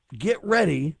 Get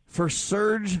ready for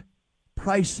surge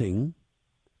pricing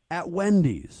at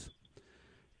Wendy's.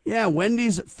 Yeah,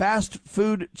 Wendy's fast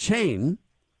food chain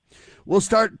will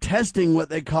start testing what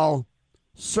they call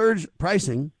surge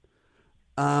pricing.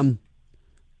 They're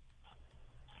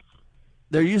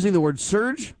using the word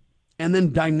surge and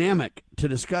then dynamic to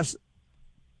discuss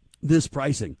this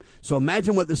pricing. So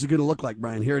imagine what this is going to look like,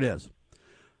 Brian. Here it is.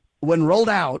 When rolled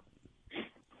out,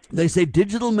 they say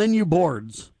digital menu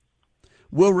boards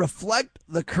will reflect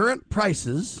the current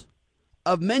prices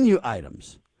of menu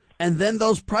items. And then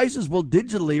those prices will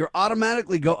digitally or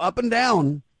automatically go up and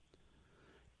down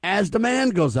as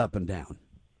demand goes up and down.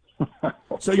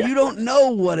 So you don't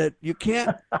know you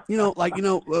can't,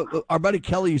 our buddy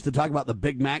Kelly used to talk about the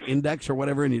Big Mac index or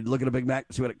whatever, and you'd look at a Big Mac,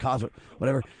 see what it costs,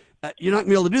 whatever. You're not going to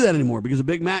be able to do that anymore because a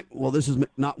Big Mac, well, this is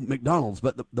not McDonald's,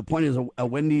 but the point is a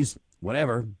Wendy's,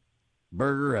 whatever,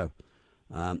 burger,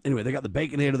 anyway, they got the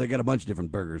Baconator, they got a bunch of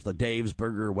different burgers, the Dave's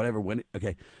burger or whatever.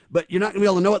 Okay, but you're not going to be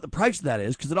able to know what the price of that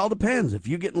is because it all depends. If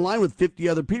you get in line with 50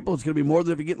 other people, it's going to be more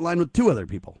than if you get in line with 2 other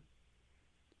people.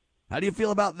 How do you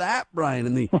feel about that, Brian,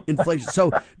 and the inflation?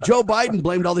 So Joe Biden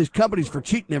blamed all these companies for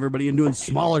cheating everybody and doing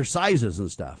smaller sizes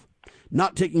and stuff,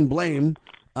 not taking blame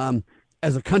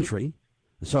as a country.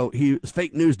 So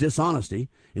fake news, dishonesty.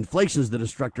 Inflation is the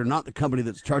destructor, not the company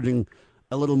that's charging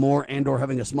a little more and or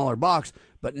having a smaller box.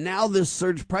 But now this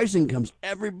surge pricing comes.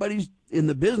 Everybody's in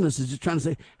the business is just trying to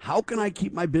say, how can I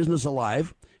keep my business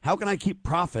alive? How can I keep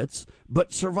profits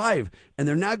but survive? And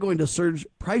they're now going to surge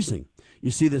pricing. You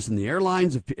see this in the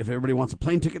airlines. If everybody wants a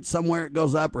plane ticket somewhere, it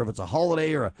goes up. Or if it's a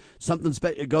holiday or something,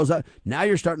 it goes up. Now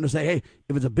you're starting to say, hey,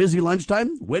 if it's a busy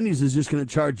lunchtime, Wendy's is just going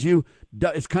to charge you.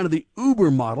 It's kind of the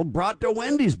Uber model brought to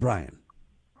Wendy's, Brian.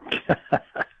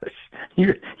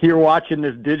 You're watching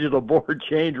this digital board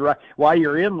change right while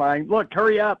you're in line. Look,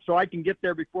 hurry up so I can get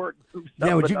there before it moves.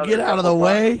 Yeah, would you get out of the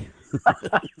way?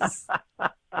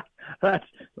 That's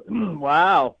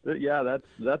wow. Yeah,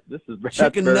 this is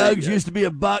chicken nugs used to be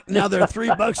 $1. Now they're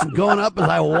 $3 and going up as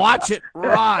I watch it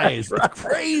rise. It's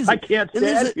crazy. I can't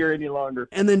stand here any longer.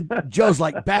 And then Joe's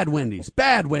like, bad Wendy's,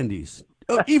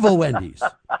 evil Wendy's.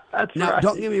 That's now, right.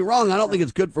 Don't get me wrong. I don't think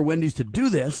it's good for Wendy's to do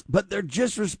this, but they're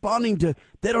just responding to,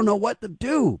 they don't know what to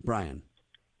do, Brian.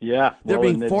 Yeah. They're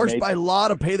being forced by law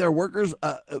to pay their workers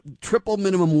triple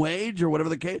minimum wage or whatever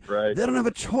the case. Right. They don't have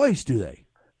a choice, do they?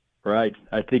 Right.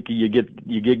 I think you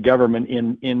get government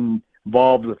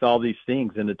involved with all these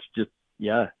things, and it's just,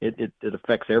 it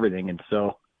affects everything. And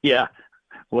so, yeah,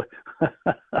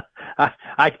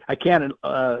 I can't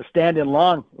stand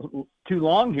in too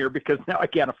long here because now I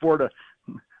can't afford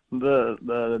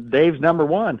the Dave's number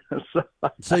one.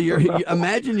 So you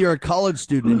imagine you're a college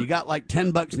student and you got like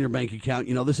 $10 in your bank account.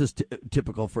 This is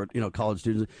typical for college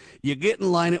students. You get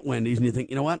in line at Wendy's and you think,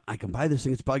 you know what, I can buy this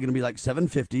thing. It's probably going to be like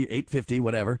 $7.50, $8.50,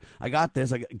 whatever. I got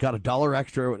this. I got $1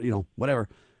 extra, whatever.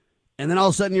 And then all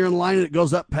of a sudden you're in line and it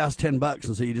goes up past $10,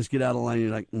 and so you just get out of line and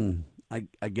you're like,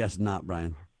 I guess not,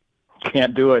 Brian.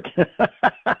 Can't do it.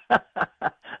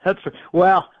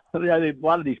 A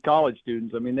lot of these college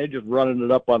students, they're just running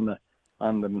it up on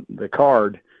the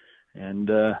card, and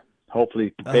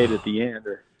hopefully pay it at the end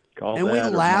or call. And we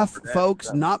laugh,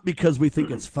 folks, not because we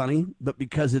think it's funny, but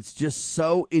because it's just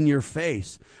so in your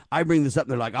face. I bring this up,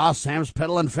 they're like, Sam's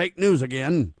peddling fake news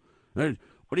again. What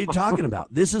are you talking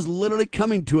about? This is literally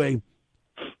coming to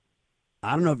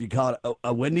I don't know if you call it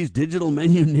a Wendy's digital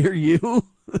menu near you.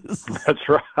 That's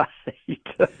right.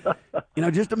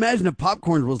 Just imagine if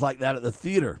popcorn was like that at the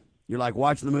theater. You're like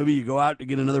watching the movie, you go out to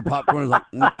get another popcorn. It's like,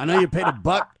 I know you paid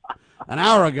 $1 an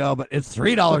hour ago, but it's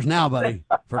 $3 now, buddy,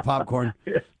 for popcorn.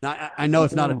 Now, I know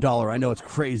it's not $1. I know it's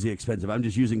crazy expensive. I'm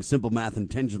just using simple math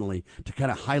intentionally to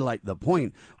kind of highlight the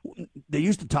point. They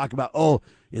used to talk about,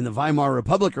 in the Weimar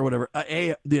Republic or whatever,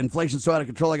 the inflation's so out of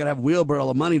control, I got to have a wheelbarrow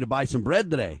of money to buy some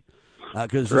bread today.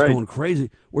 Because it's just going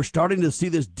crazy. We're starting to see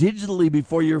this digitally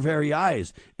before your very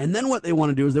eyes. And then what they want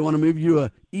to do is they want to move you to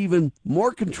an even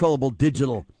more controllable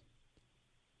digital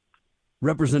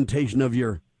representation of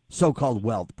your so-called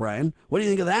wealth, Brian. What do you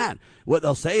think of that? What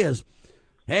they'll say is,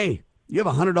 hey, you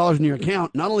have $100 in your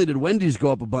account. Not only did Wendy's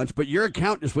go up a bunch, but your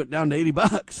account just went down to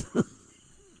 $80.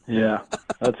 Yeah,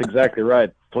 that's exactly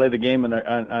right. Play the game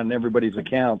on everybody's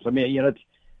accounts.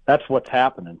 That's what's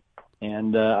happening.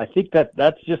 And I think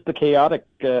that's just the chaotic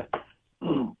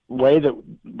way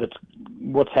that's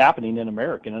what's happening in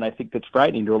America. And I think that's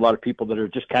frightening to a lot of people that are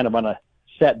just kind of on a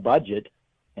set budget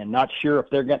and not sure if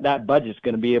that budget's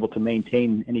going to be able to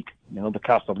maintain any, the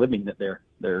cost of living that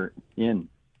they're in.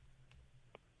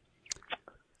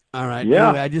 All right. Yeah.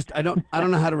 Anyway, I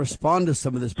don't know how to respond to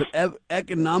some of this, but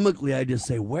economically, I just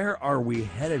say, where are we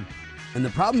headed? And the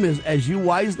problem is, as you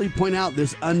wisely point out,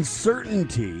 this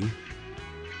uncertainty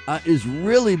is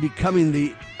really becoming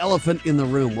the elephant in the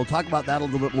room. We'll talk about that a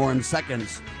little bit more in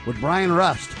seconds with Bryan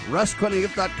Rust.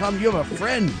 RustQuentingift.com. You have a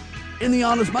friend in the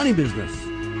honest money business.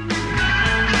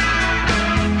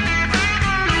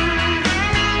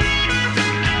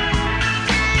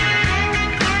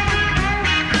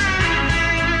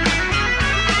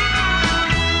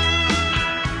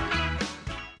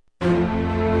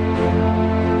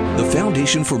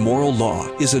 Foundation for Moral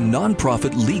Law is a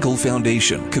nonprofit legal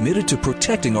foundation committed to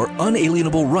protecting our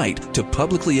unalienable right to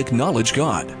publicly acknowledge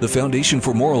God. The Foundation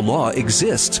for Moral Law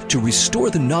exists to restore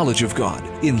the knowledge of God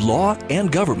in law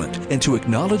and government and to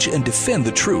acknowledge and defend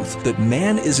the truth that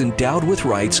man is endowed with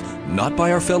rights not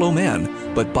by our fellow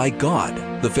man, but by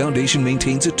God. The foundation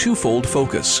maintains a twofold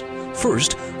focus.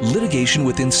 First, litigation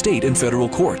within state and federal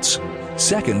courts.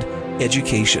 Second,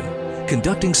 education.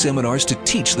 Conducting seminars to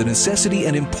teach the necessity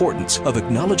and importance of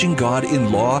acknowledging God in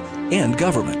law and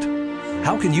government.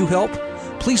 How can you help?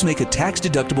 Please make a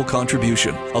tax-deductible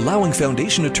contribution, allowing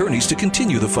foundation attorneys to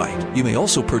continue the fight. You may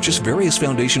also purchase various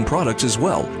foundation products as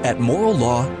well at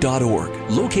morallaw.org.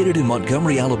 Located in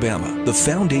Montgomery, Alabama, the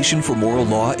Foundation for Moral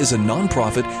Law is a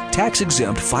nonprofit,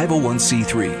 tax-exempt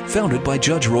 501c3 founded by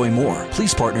Judge Roy Moore.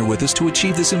 Please partner with us to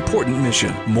achieve this important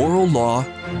mission.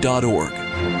 morallaw.org.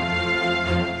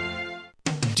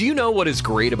 Do you know what is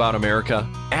great about America?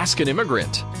 Ask an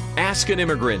Immigrant. Ask an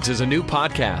Immigrant is a new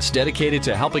podcast dedicated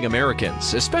to helping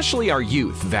Americans, especially our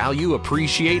youth, value,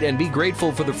 appreciate, and be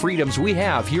grateful for the freedoms we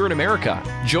have here in America.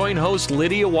 Join host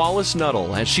Lydia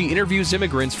Wallace-Nuttall as she interviews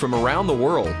immigrants from around the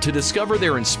world to discover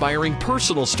their inspiring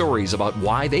personal stories about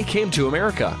why they came to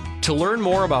America. To learn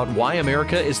more about why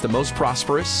America is the most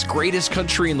prosperous, greatest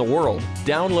country in the world,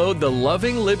 download the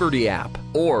Loving Liberty app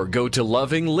or go to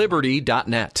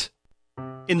lovingliberty.net.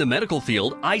 In the medical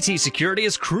field, IT security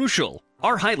is crucial.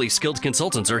 Our highly skilled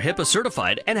consultants are HIPAA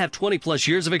certified and have 20-plus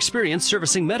years of experience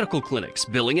servicing medical clinics,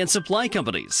 billing, and supply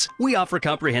companies. We offer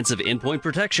comprehensive endpoint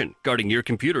protection, guarding your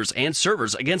computers and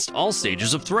servers against all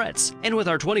stages of threats. And with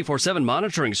our 24/7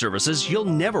 monitoring services, you'll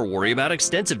never worry about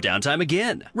extensive downtime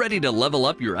again. Ready to level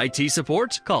up your IT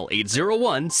support? Call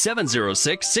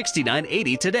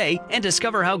 801-706-6980 today and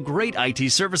discover how great IT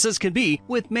services can be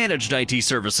with managed IT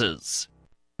services.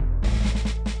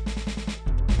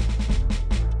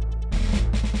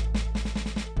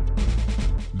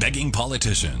 Begging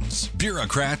politicians,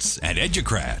 bureaucrats, and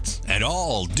educrats, and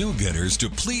all do-gooders to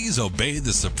please obey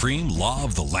the supreme law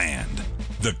of the land,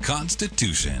 the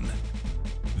Constitution.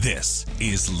 This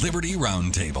is Liberty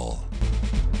Roundtable.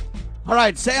 All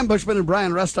right, Sam Bushman and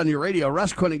Bryan Rust on your radio,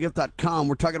 RustQuentingift.com.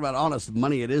 We're talking about honest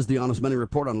money. It is the Honest Money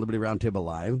Report on Liberty Roundtable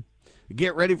Live.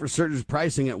 Get ready for surge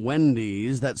pricing at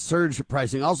Wendy's. That surge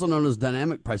pricing, also known as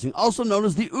dynamic pricing, also known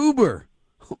as the Uber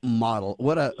model.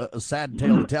 What a sad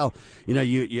tale to tell.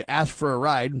 You ask for a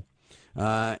ride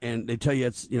and they tell you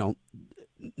it's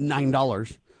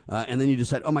 $9 and then you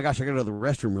decide, oh my gosh, I gotta go to the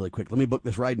restroom really quick, let me book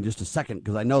this ride in just a second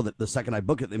because I know that the second I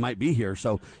book it they might be here.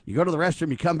 So you go to the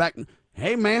restroom, you come back and,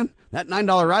 hey man, that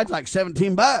 $9 ride's like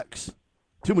 $17.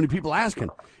 Too many people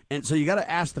asking. And so you got to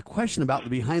ask the question about the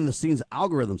behind-the-scenes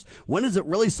algorithms. When is it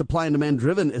really supply and demand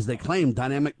driven, as they claim,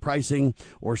 dynamic pricing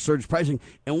or surge pricing?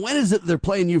 And when is it they're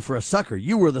playing you for a sucker?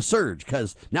 You were the surge,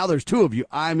 because now there's two of you.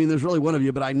 I mean, there's really one of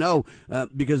you, but I know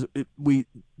because you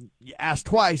asked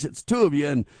twice, it's two of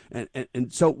you.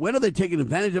 And so when are they taking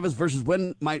advantage of us versus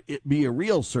when might it be a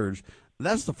real surge?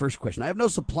 That's the first question. I have no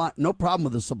problem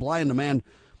with the supply and demand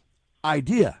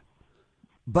idea.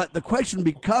 But the question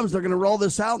becomes, they're going to roll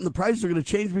this out and the prices are going to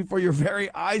change before your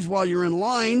very eyes while you're in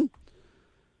line.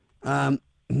 And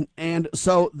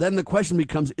so then the question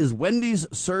becomes, is Wendy's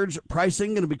surge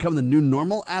pricing going to become the new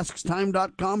normal?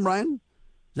 AsksTime.com, Bryan? Is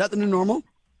that the new normal?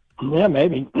 Yeah,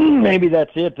 maybe. Maybe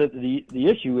that's it. The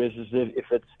issue is that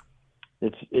if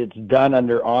it's done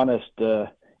under honest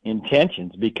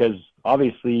intentions, because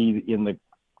obviously in the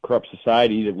corrupt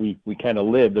society that we kind of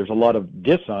live, there's a lot of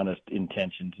dishonest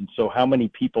intentions. And so how many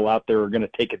people out there are going to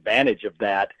take advantage of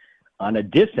that on a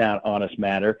dishonest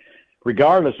matter,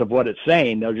 regardless of what it's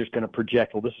saying? They're just going to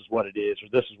project, well, this is what it is, or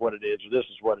this is what it is, or this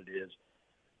is what it is.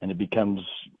 And it becomes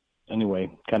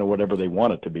anyway, kind of whatever they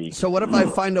want it to be. So what if I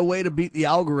find a way to beat the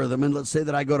algorithm, and let's say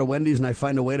that I go to Wendy's and I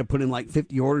find a way to put in like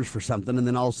 50 orders for something, and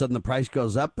then all of a sudden the price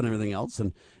goes up and everything else,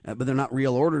 and but they're not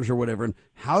real orders or whatever. And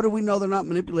how do we know they're not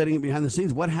manipulating it behind the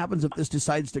scenes? What happens if this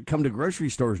decides to come to grocery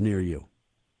stores near you?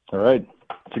 All right.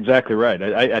 That's exactly right.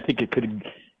 I think it could.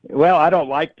 Well, I don't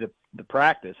like the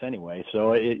practice anyway.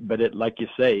 So, but like you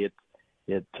say,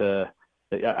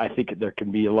 I think there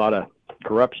can be a lot of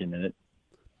corruption in it.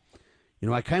 You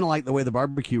know, I kind of like the way the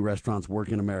barbecue restaurants work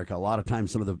in America. A lot of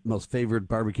times, some of the most favored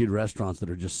barbecued restaurants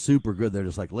that are just super good, they're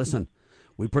just like, listen,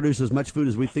 we produce as much food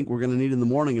as we think we're going to need in the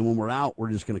morning, and when we're out, we're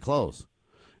just going to close.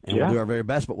 And we'll do our very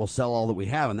best, but we'll sell all that we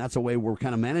have. And that's a way we're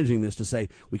kind of managing this, to say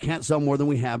we can't sell more than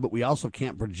we have, but we also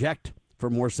can't project for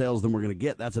more sales than we're going to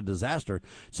get. That's a disaster.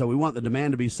 So we want the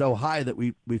demand to be so high that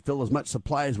we fill as much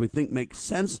supply as we think makes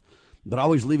sense, but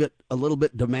always leave it a little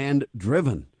bit demand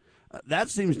driven. That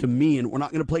seems to me, and we're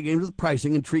not going to play games with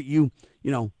pricing and treat you,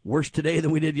 worse today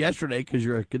than we did yesterday because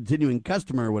you're a continuing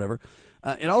customer or whatever.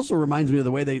 It also reminds me of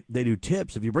the way they do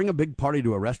tips. If you bring a big party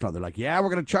to a restaurant, they're like, yeah, we're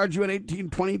going to charge you an 18,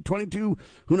 20, 22,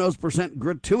 who knows %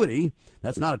 gratuity.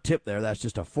 That's not a tip there. That's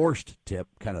just a forced tip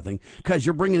kind of thing, because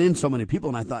you're bringing in so many people.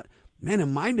 And I thought, man,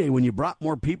 in my day, when you brought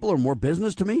more people or more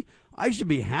business to me, I should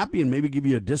be happy and maybe give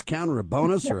you a discount or a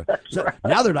bonus.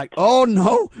 Now they're like, oh,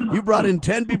 no, you brought in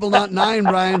 10 people, not 9,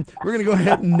 Bryan. We're going to go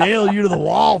ahead and nail you to the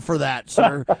wall for that,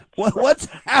 sir. What's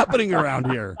happening around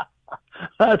here?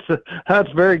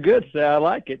 That's very good, Sal. I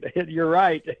like it. You're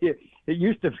right. It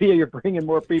used to be you're bringing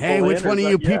more people in. Hey, which one of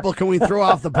you people can we throw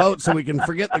off the boat so we can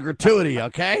forget the gratuity,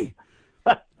 okay?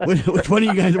 Which one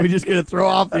of you guys are we just going to throw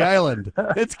off the island?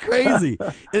 It's crazy.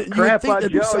 Grandpa Joe,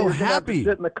 be so you're happy.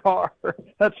 Sit in the car.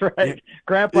 That's right. Yeah.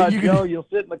 Grandpa Joe, you'll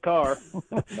sit in the car.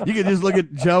 You can just look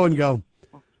at Joe and go,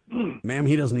 ma'am,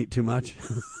 he doesn't eat too much.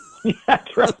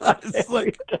 That's right. It's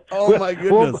like, oh my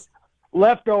goodness.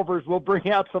 Leftovers. We'll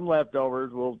bring out some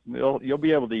leftovers. You'll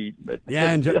be able to eat. But yeah,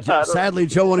 and sadly,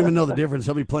 Joe won't even know the difference.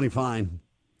 He'll be plenty fine.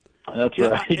 That's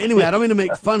right. Anyway, I don't mean to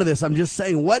make fun of this. I'm just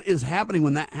saying, what is happening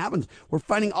when that happens? We're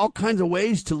finding all kinds of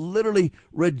ways to literally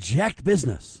reject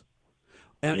business.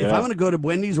 And if I'm going to go to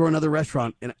Wendy's or another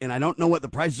restaurant, and I don't know what the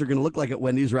prices are going to look like at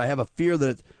Wendy's, or I have a fear that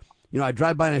it's, I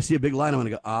drive by and I see a big line, I'm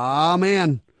going to go, oh,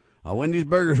 man, a Wendy's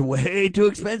burger's way too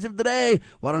expensive today.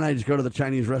 Why don't I just go to the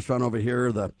Chinese restaurant over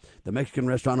here, the Mexican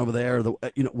restaurant over there,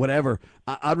 whatever.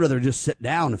 I'd rather just sit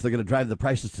down if they're going to drive the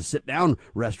prices to sit down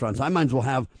restaurants. I might as well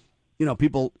have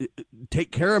people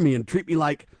take care of me and treat me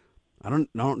like, I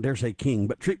don't dare say king,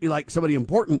 but treat me like somebody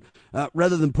important,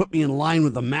 rather than put me in line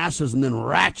with the masses and then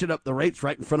ratchet up the rates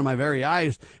right in front of my very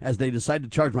eyes as they decide to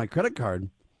charge my credit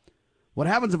card. What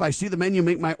happens if I see the menu,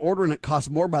 make my order, and it costs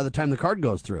more by the time the card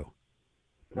goes through?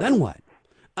 Then what?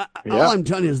 All I'm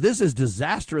telling you is this is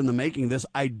disaster in the making, this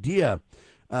idea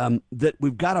that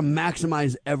we've got to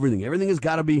maximize everything. Everything has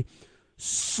got to be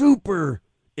super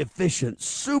efficient,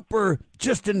 super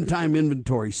just-in-time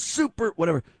inventory, super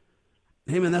whatever.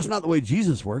 Hey, man, that's not the way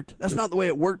Jesus worked. That's not the way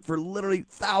it worked for literally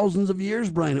thousands of years,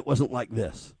 Bryan. It wasn't like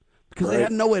this because they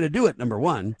had no way to do it, number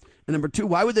one. And number two,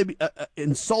 why would they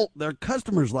insult their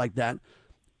customers like that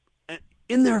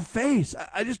in their face?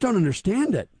 I just don't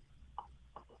understand it.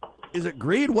 Is it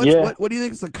greed? What do you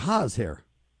think is the cause here?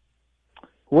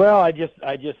 Well, I just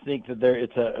think that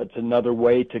it's another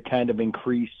way to kind of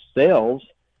increase sales.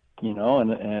 And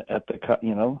at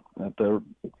the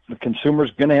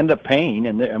consumer's going to end up paying,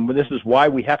 and this is why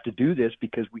we have to do this,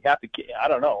 because we have to. I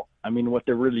don't know. I mean, what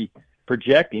they're really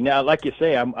projecting now, like you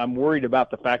say, I'm worried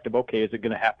about the fact of, okay, is it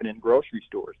going to happen in grocery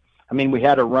stores? I mean, we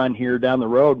had a run here down the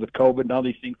road with COVID and all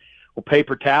these things. Well,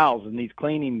 paper towels and these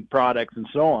cleaning products and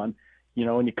so on,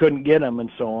 and you couldn't get them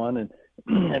and so on,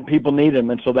 and people need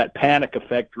them, and so that panic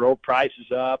effect drove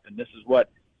prices up, and this is what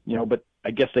But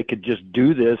I guess they could just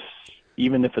do this.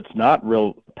 Even if it's not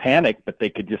real panic, but they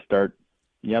could just start,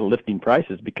 lifting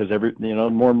prices, because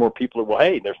more and more people are, well,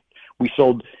 hey, we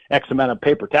sold X amount of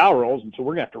paper towel rolls, and so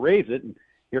we're gonna have to raise it, and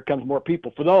here comes more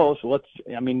people for those. So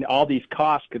all these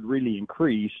costs could really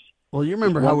increase. Well, you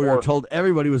remember how we were told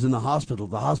everybody was in the hospital.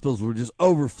 The hospitals were just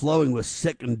overflowing with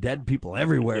sick and dead people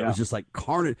everywhere. Yeah. It was just like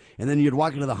carnage. And then you'd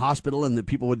walk into the hospital, and the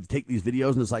people would take these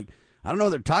videos, and it's like, I don't know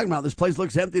what they're talking about. This place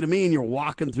looks empty to me, and you're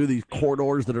walking through these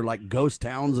corridors that are like ghost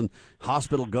towns and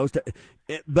hospital ghost.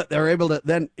 But they're able to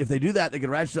then, if they do that, they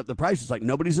can ratchet up the price. It's like,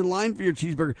 nobody's in line for your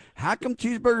cheeseburger. How come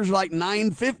cheeseburgers are like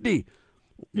 $9.50?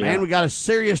 Man, we got a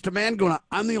serious demand going on.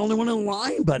 I'm the only one in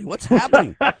line, buddy. What's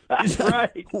happening?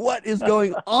 Right. What is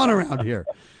going on around here?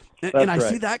 And I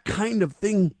see that kind of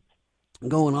thing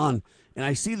going on, and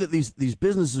I see that these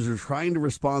businesses are trying to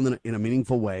respond in a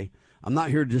meaningful way. I'm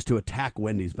not here just to attack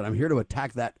Wendy's, but I'm here to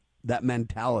attack that that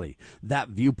mentality, that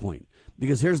viewpoint.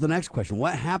 Because here's the next question.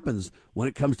 What happens when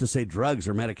it comes to, say, drugs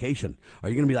or medication? Are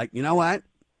you going to be like, you know what,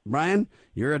 Brian,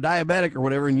 you're a diabetic or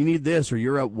whatever, and you need this, or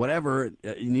you're a whatever,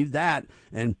 you need that.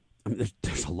 And I mean,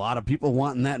 there's a lot of people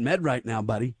wanting that med right now,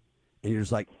 buddy. And you're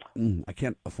just like, I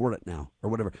can't afford it now, or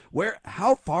whatever.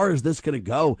 How far is this going to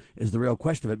go is the real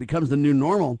question. If it becomes the new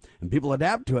normal and people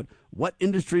adapt to it, what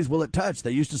industries will it touch? They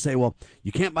used to say, well,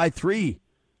 you can't buy 3,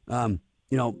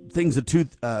 things of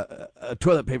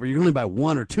toilet paper. You can only buy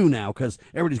 1 or 2 now because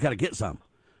everybody's got to get some.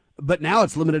 But now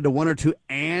it's limited to 1 or 2,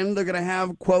 and they're going to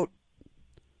have, quote,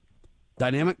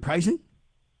 dynamic pricing.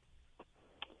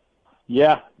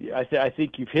 Yeah, I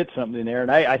think you've hit something there.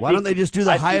 And why don't they just do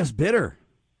the highest bidder?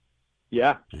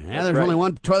 Yeah. Yeah, there's only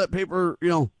 1 toilet paper,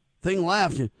 thing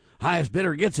left. Highest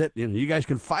bidder gets it. You guys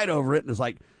can fight over it. And it's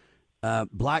like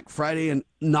Black Friday and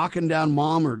knocking down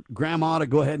mom or grandma to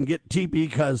go ahead and get TP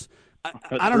because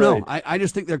I don't know. I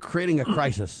just think they're creating a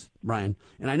crisis, Brian.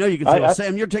 And I know you can say, well,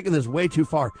 Sam, you're taking this way too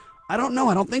far. I don't know.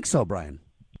 I don't think so, Brian.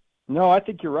 No, I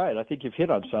think you're right. I think you've hit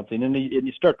on something. And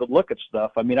you start to look at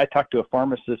stuff. I mean, I talked to a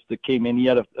pharmacist that came in.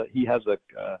 He has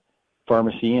a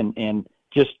pharmacy and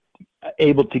just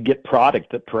able to get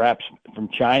product that perhaps from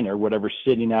China or whatever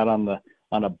sitting out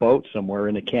on a boat somewhere,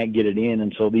 and they can't get it in,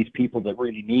 and so these people that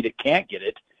really need it can't get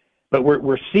it. But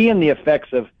we're seeing the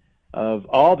effects of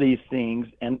all these things,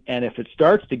 and if it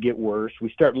starts to get worse, we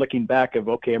start looking back of,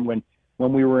 okay, when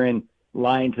we were in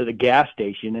line to the gas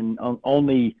station, and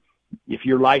only if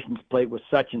your license plate was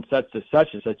such and such to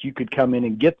such and such, you could come in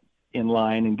and get in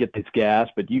line and get this gas,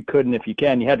 but you couldn't if you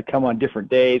can. You had to come on different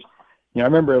days. I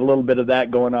remember a little bit of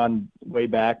that going on way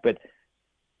back, but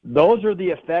those are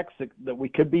the effects that we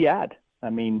could be at. I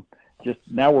mean, just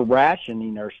now we're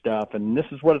rationing our stuff, and this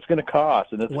is what it's going to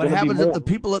cost. And what happens if the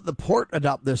people at the port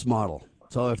adopt this model?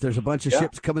 So if there's a bunch of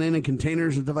ships coming in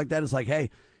containers and stuff like that, it's like, hey,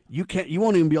 you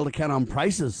won't even be able to count on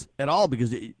prices at all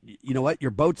because you know what?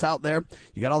 Your boat's out there.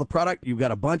 You got all the product. You've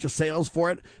got a bunch of sales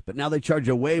for it, but now they charge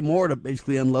you way more to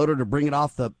basically unload it or bring it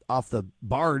off the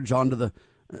barge onto the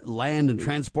land and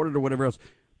transport it or whatever else.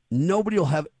 Nobody will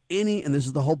have any, and this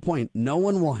is the whole point, no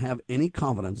one will have any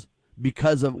confidence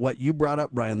because of what you brought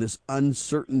up, Brian. This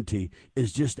uncertainty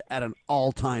is just at an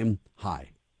all-time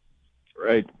high.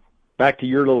 Right. Back to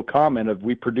your little comment of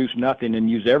we produce nothing and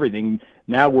use everything.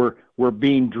 Now we're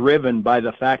being driven by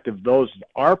the fact of those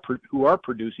who are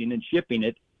producing and shipping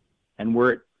it, and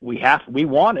we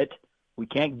want it, we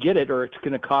can't get it, or it's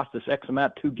going to cost us X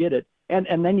amount to get it.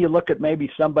 And then you look at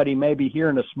maybe somebody here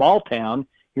in a small town,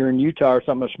 here in Utah or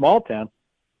something, a small town.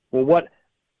 Well,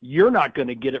 you're not going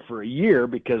to get it for a year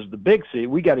because the big city,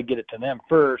 we got to get it to them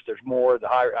first. There's more, the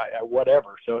higher,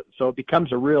 whatever. So it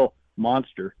becomes a real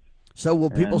monster. So will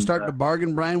people start to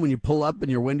bargain, Brian, when you pull up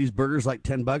and your Wendy's burger's like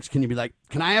 $10? Can you be like,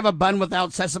 can I have a bun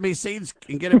without sesame seeds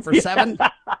and get it for $7?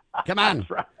 Come on. That's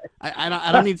right.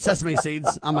 I don't need sesame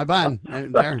seeds on my bun.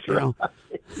 There, Can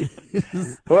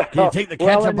you take the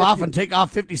ketchup off and take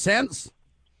off 50 cents?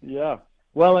 Yeah.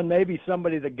 Well, and maybe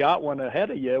somebody that got one ahead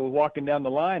of you was walking down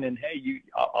the line, and hey,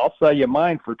 I'll sell you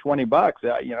mine for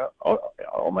 $20.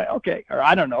 Oh my, okay. Or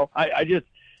I don't know. I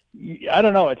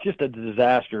don't know. It's just a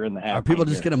disaster in the house. Are people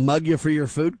just going to mug you for your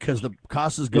food because the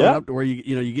cost is going up to where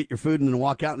you get your food and then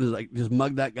walk out and just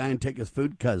mug that guy and take his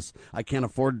food because I can't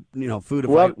afford food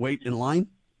if I wait in line?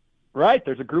 Right.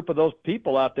 There's a group of those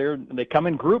people out there, and they come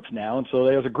in groups now, and so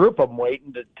there's a group of them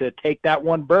waiting to take that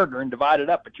one burger and divide it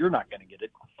up, but you're not going to get it.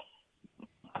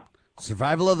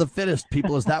 Survival of the fittest,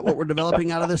 people. Is that what we're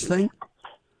developing out of this thing?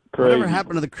 Crazy. Whatever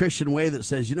happened to the Christian way that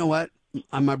says, you know what,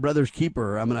 I'm my brother's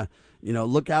keeper. I'm going to,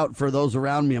 look out for those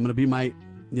around me. I'm going to be my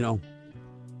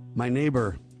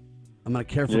neighbor. I'm going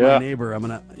to care for my neighbor. I'm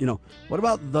going to, what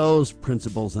about those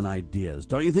principles and ideas?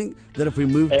 Don't you think that if we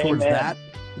move towards that,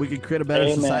 we could create a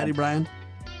better society, Brian?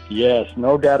 Yes,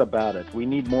 no doubt about it. We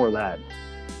need more of that.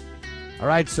 All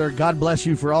right, sir. God bless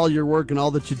you for all your work and all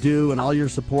that you do and all your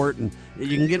support. And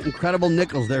you can get incredible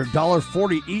nickels. They're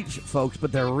 $1.40 each, folks,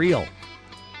 but they're real.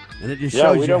 And it just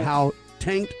shows you how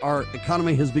tanked our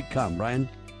economy has become, Brian.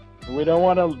 We don't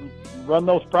want to run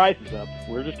those prices up.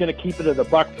 We're just going to keep it at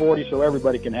 $1.40 so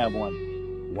everybody can have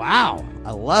one. Wow.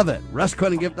 I love it.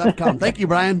 RustCoinandGift.com. Thank you,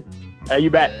 Brian. You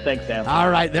bet. Thanks, Sam. All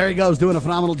right, there he goes, doing a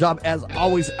phenomenal job. As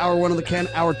always, hour 1 of the can,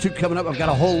 hour 2 coming up. I've got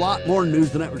a whole lot more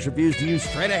news the network reviews to you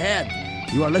straight ahead.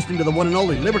 You are listening to the one and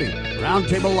only Liberty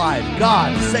Roundtable Live.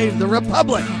 God save the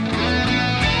Republic.